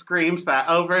 she just screams that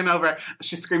over and over.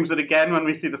 She screams it again when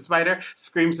we see the spider,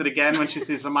 screams it again when she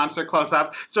sees the monster close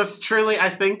up. Just truly, I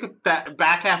think that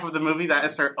back half of the movie, that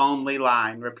is her only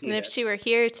line repeated. And if she were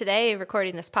here today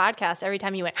recording this podcast, every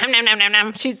time you went, nom, nom, nom, nom,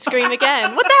 nom, she'd scream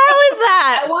again. What the hell is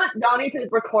that? I want Donnie to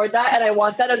record that, and I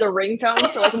want that as a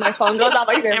ringtone. So like when my phone goes off,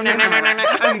 I say, and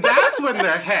that's when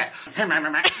they're hit.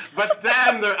 But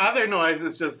then the other noise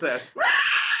is just this.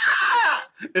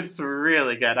 It's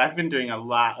really good. I've been doing a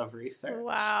lot of research.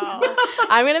 Wow.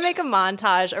 I'm going to make a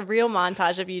real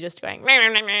montage of you just going.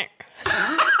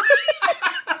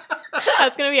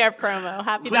 That's going to be our promo.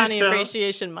 Happy Donnie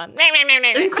Appreciation Month.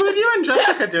 Include you and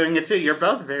Jessica doing it too. You're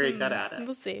both very good at it.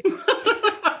 We'll see.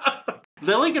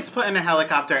 Lily gets put in a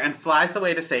helicopter and flies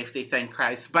away to safety, thank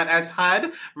Christ. But as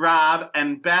Hud, Rob,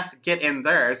 and Beth get in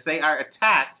theirs, they are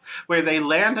attacked where they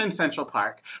land in Central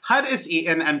Park. Hud is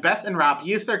eaten, and Beth and Rob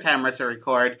use their camera to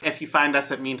record "If you find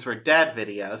us, it means we're dead"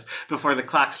 videos before the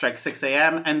clock strikes 6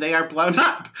 a.m., and they are blown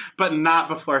up, but not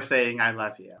before saying "I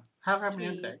love you." How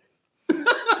romantic.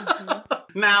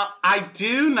 Now, I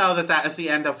do know that is the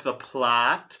end of the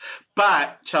plot,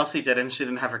 but Chelsea didn't. She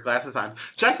didn't have her glasses on.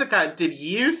 Jessica, did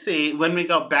you see when we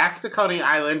go back to Coney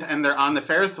Island and they're on the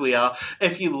Ferris wheel,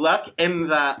 if you look in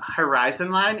the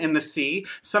horizon line in the sea,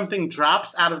 something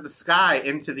drops out of the sky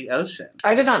into the ocean?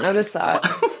 I did not notice that.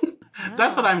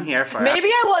 That's what I'm here for. Maybe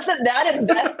I wasn't that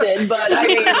invested, but I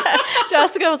mean...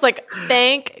 Jessica was like,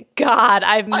 thank God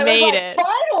I've made it.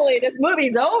 Finally, this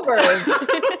movie's over.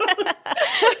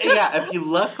 Yeah, if you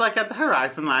look like at the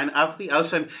horizon line of the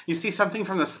ocean, you see something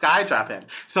from the sky drop in.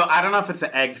 So I don't know if it's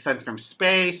an egg sent from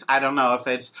space. I don't know if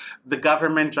it's the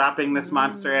government dropping this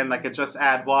monster in like a just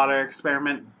add water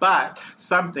experiment. But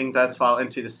something does fall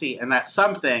into the sea, and that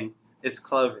something is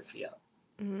Cloverfield.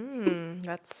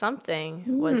 That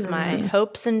something was my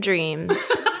hopes and dreams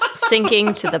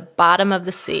sinking to the bottom of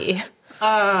the sea.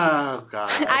 Oh,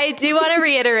 God. I do want to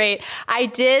reiterate, I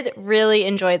did really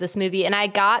enjoy this movie, and I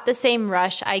got the same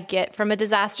rush I get from a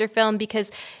disaster film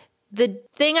because the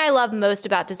thing I love most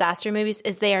about disaster movies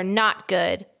is they are not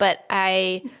good, but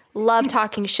I love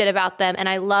talking shit about them, and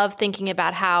I love thinking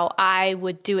about how I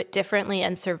would do it differently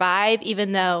and survive,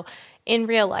 even though in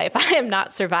real life I am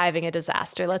not surviving a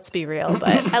disaster, let's be real,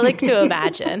 but I like to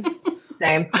imagine.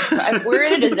 Same. If we're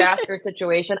in a disaster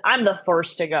situation, I'm the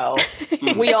first to go.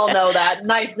 We all know that.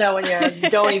 Nice knowing you.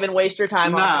 Don't even waste your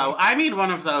time on me. I need one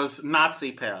of those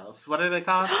Nazi pills. What are they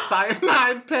called?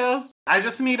 Cyanide pills? I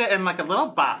just need it in like a little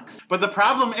box. But the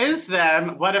problem is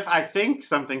then, what if I think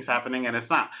something's happening and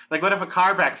it's not? Like, what if a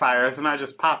car backfires and I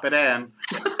just pop it in?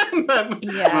 And then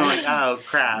I'm like, oh,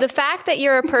 crap. The fact that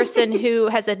you're a person who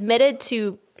has admitted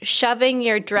to shoving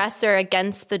your dresser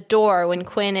against the door when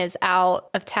Quinn is out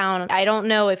of town, I don't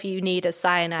know if you need a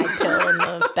cyanide pill in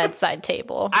the bedside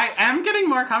table. I am getting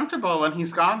more comfortable when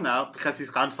he's gone, though, because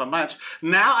he's gone so much.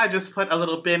 Now I just put a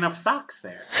little bin of socks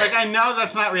there. Like, I know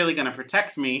that's not really going to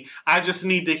protect me. I just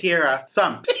need to hear a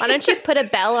thump. Why don't you put a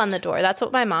bell on the door? That's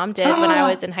what my mom did when I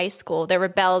was in high school. There were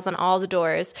bells on all the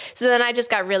doors. So then I just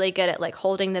got really good at, like,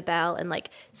 holding the bell and, like,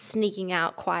 sneaking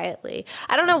out quietly.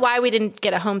 I don't know why we didn't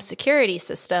get a home security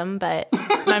system, but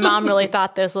my mom really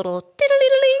thought those little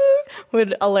diddle-diddling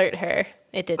would alert her.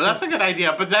 It did. Well, that's a good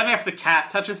idea. But then if the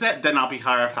cat touches it, then I'll be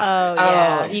horrified. Oh,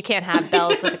 yeah. You can't have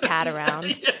bells with a cat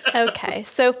around. Yeah. Okay.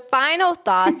 So final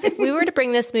thoughts. If we were to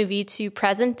bring this movie to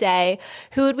present day,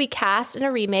 who would we cast in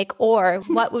a remake, or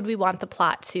what would we want the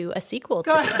plot to a sequel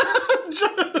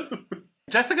to?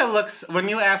 Jessica looks, when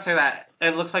you asked her that,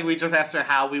 it looks like we just asked her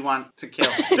how we want to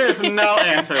kill. There's no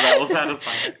answer that will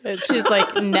satisfy her. She's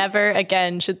like, never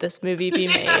again should this movie be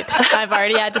made. I've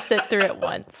already had to sit through it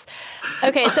once.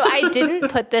 Okay, so I didn't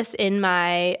put this in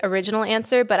my original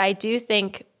answer, but I do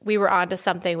think we were onto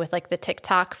something with like the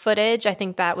TikTok footage. I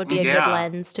think that would be a good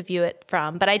lens to view it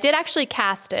from. But I did actually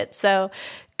cast it, so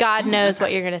God knows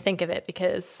what you're going to think of it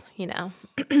because, you know,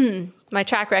 my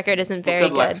track record isn't very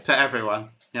good. Luck to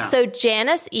everyone. Yeah. So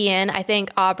Janice Ian, I think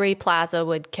Aubrey Plaza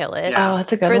would kill it. Yeah. Oh,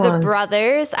 that's a good one. one. For the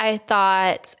brothers, I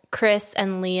thought Chris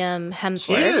and Liam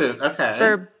Hemsworth. Cute. Okay.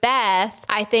 For Beth,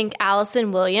 I think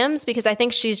Allison Williams because I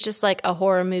think she's just like a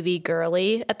horror movie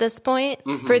girly at this point.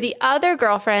 Mm-hmm. For the other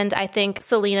girlfriend, I think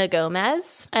Selena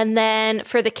Gomez. And then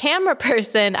for the camera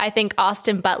person, I think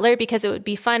Austin Butler because it would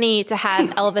be funny to have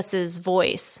Elvis's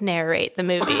voice narrate the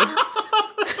movie.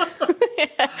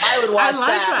 I would watch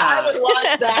that. I would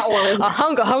watch that one. A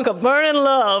hunk of burning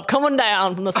love coming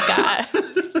down from the sky.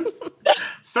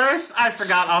 First, I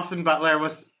forgot Austin Butler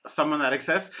was someone that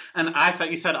exists, and I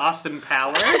thought you said Austin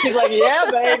Powers. He's like, yeah,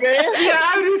 baby. Yeah,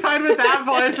 I would be fine with that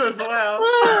voice as well.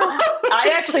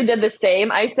 I actually did the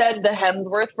same. I said the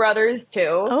Hemsworth brothers too.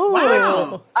 Oh,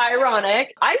 Wow.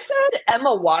 Ironic. I said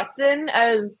Emma Watson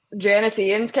as Janice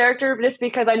Ian's character just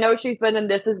because I know she's been in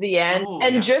This Is the End. Oh,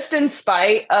 and yeah. just in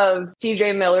spite of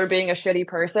TJ Miller being a shitty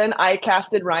person, I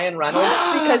casted Ryan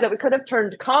Reynolds because it could have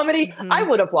turned comedy. I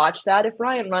would have watched that if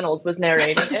Ryan Reynolds was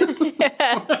narrating it.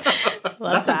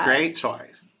 That's a great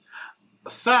choice.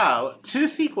 So, 2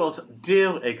 sequels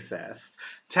do exist.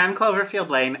 10 Cloverfield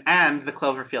Lane and The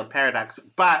Cloverfield Paradox,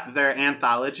 but they're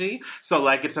anthology. So,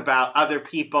 like, it's about other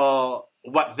people,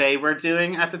 what they were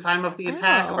doing at the time of the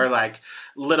attack, or like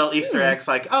little Easter eggs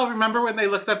like, oh, remember when they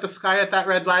looked at the sky at that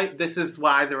red light? This is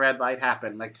why the red light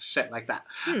happened. Like, shit like that.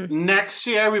 Next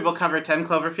year, we will cover 10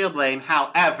 Cloverfield Lane.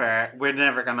 However, we're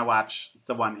never going to watch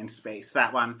the one in space.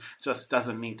 That one just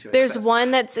doesn't need to There's exist.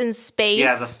 one that's in space?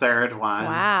 Yeah, the third one.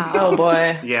 Wow. Oh,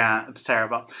 boy. Yeah, it's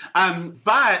terrible.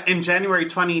 But in January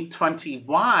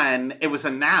 2021, it was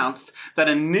announced that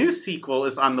a new sequel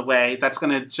is on the way that's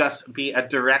going to just be a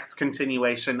direct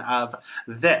continuation of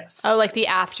this. Oh, like the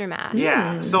aftermath.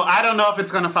 Yeah. So I don't know if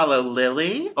it's going to follow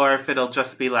Lily or if it'll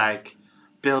just be like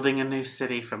building a new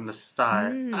city from the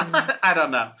start. I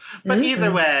don't know. But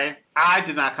either way, I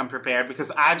did not come prepared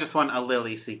because I just want a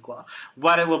Lily sequel.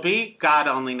 What it will be, God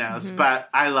only knows. But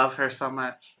I love her so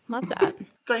much. Love that.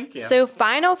 Thank you. So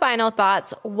final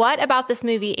thoughts. What about this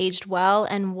movie aged well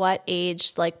and what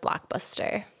aged like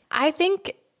blockbuster? I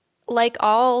think like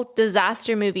all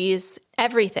disaster movies,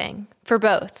 everything for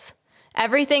both.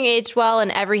 Everything aged well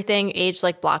and everything aged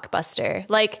like blockbuster.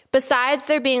 Like besides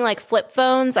there being like flip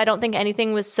phones, I don't think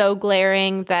anything was so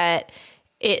glaring that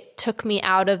it took me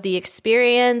out of the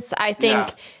experience. I think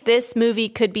this movie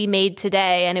could be made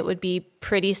today and it would be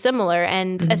pretty similar.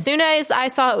 And as soon as I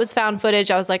saw it was found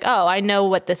footage, I was like, oh, I know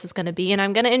what this is going to be and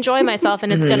I'm going to enjoy myself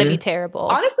and it's going to be terrible.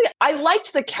 Honestly, I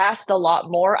liked the cast a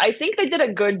lot more. I think they did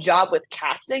a good job with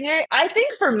casting it. I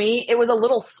think for me, it was a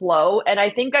little slow. And I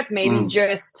think that's maybe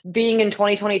just being in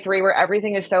 2023 where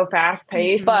everything is so fast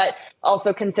paced, but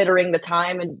also considering the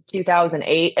time in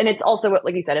 2008. And it's also,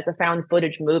 like you said, it's a found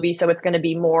footage movie. So it's going to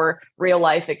be more real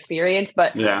life experience.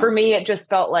 But for me, it just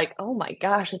felt like, oh my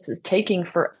gosh, this is taking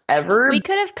forever. We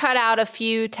could have cut out a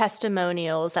few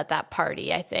testimonials at that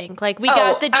party, I think. Like, we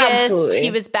got the gist. Absolutely.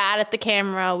 He was bad at the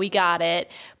camera. We got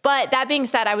it. But that being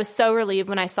said, I was so relieved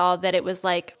when I saw that it was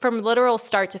like, from literal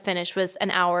start to finish, was an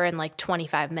hour and like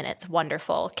 25 minutes.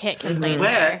 Wonderful. Can't complain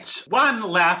there. Which, one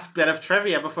last bit of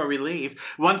trivia before we leave.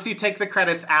 Once you take the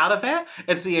credits out of it,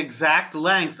 it's the exact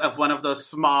length of one of those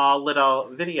small little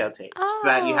videotapes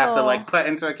that you have to like put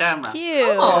into a camera. Cute.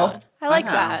 Oh. I like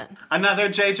that. Another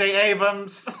J.J.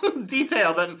 Abrams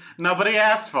detail that nobody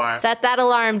asked for. Set that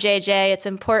alarm, JJ. It's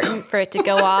important for it to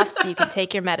go off so you can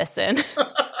take your medicine.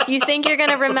 You think you're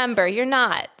going to remember. You're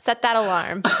not. Set that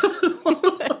alarm.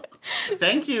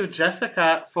 Thank you,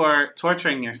 Jessica, for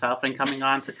torturing yourself and coming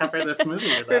on to cover this movie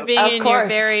with For us. being Of in your course.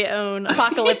 very own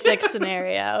apocalyptic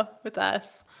scenario with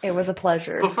us. It was a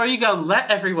pleasure. Before you go, let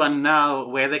everyone know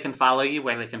where they can follow you,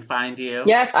 where they can find you.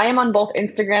 Yes, I am on both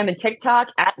Instagram and TikTok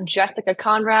at Jessica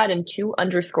Conrad and 2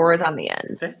 underscores on the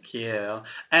end. Thank you.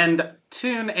 And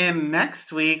tune in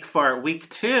next week for week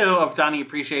 2 of Donnie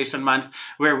Appreciation Month,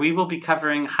 where we will be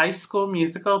covering High School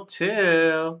Musical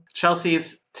 2.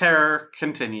 Chelsea's terror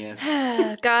continues.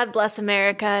 God bless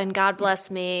America and God bless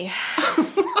me.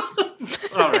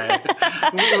 All right.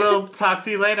 We will talk to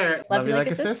you later. Love you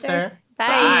like a sister.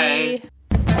 Bye.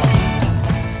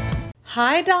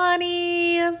 Hi,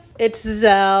 Donnie. It's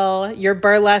Zelle, your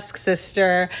burlesque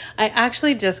sister. I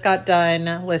actually just got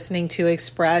done listening to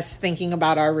Express, thinking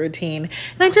about our routine,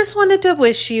 and I just wanted to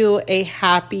wish you a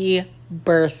happy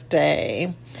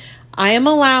birthday. I am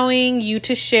allowing you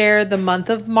to share the month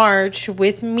of March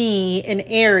with me in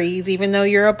Aries, even though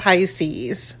you're a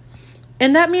Pisces.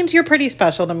 And that means you're pretty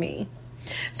special to me.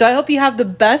 So I hope you have the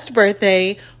best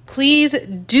birthday. Please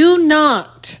do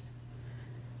not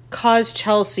cause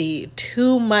Chelsea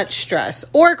too much stress,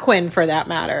 or Quinn for that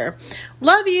matter.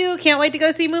 Love you. Can't wait to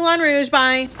go see Moulin Rouge.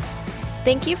 Bye.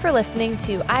 Thank you for listening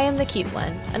to I Am the Cute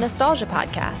One, a nostalgia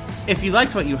podcast. If you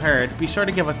liked what you heard, be sure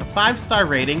to give us a 5-star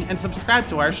rating and subscribe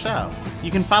to our show. You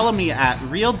can follow me at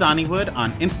Real Donnywood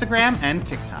on Instagram and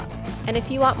TikTok. And if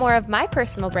you want more of my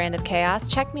personal brand of chaos,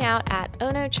 check me out at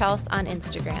OnoChels on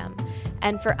Instagram.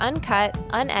 And for uncut,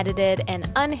 unedited,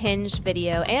 and unhinged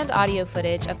video and audio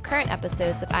footage of current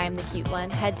episodes of I Am the Cute One,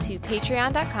 head to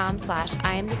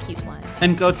patreon.com/IamTheCuteOne.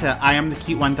 And go to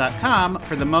IamTheCuteOne.com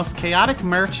for the most chaotic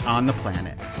merch on the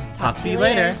planet. Talk to you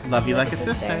later. Love you like a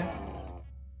sister.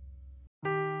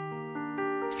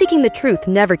 Seeking the truth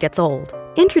never gets old.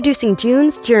 Introducing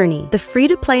June's Journey, the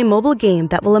free-to-play mobile game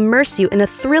that will immerse you in a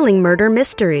thrilling murder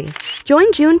mystery.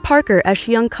 Join June Parker as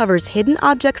she uncovers hidden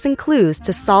objects and clues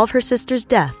to solve her sister's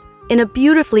death in a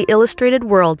beautifully illustrated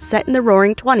world set in the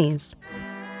Roaring '20s.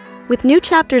 With new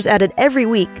chapters added every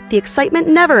week, the excitement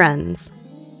never ends.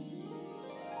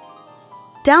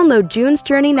 Download June's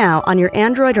Journey now on your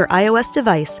Android or iOS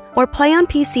device, or play on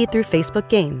PC through Facebook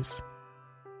Games.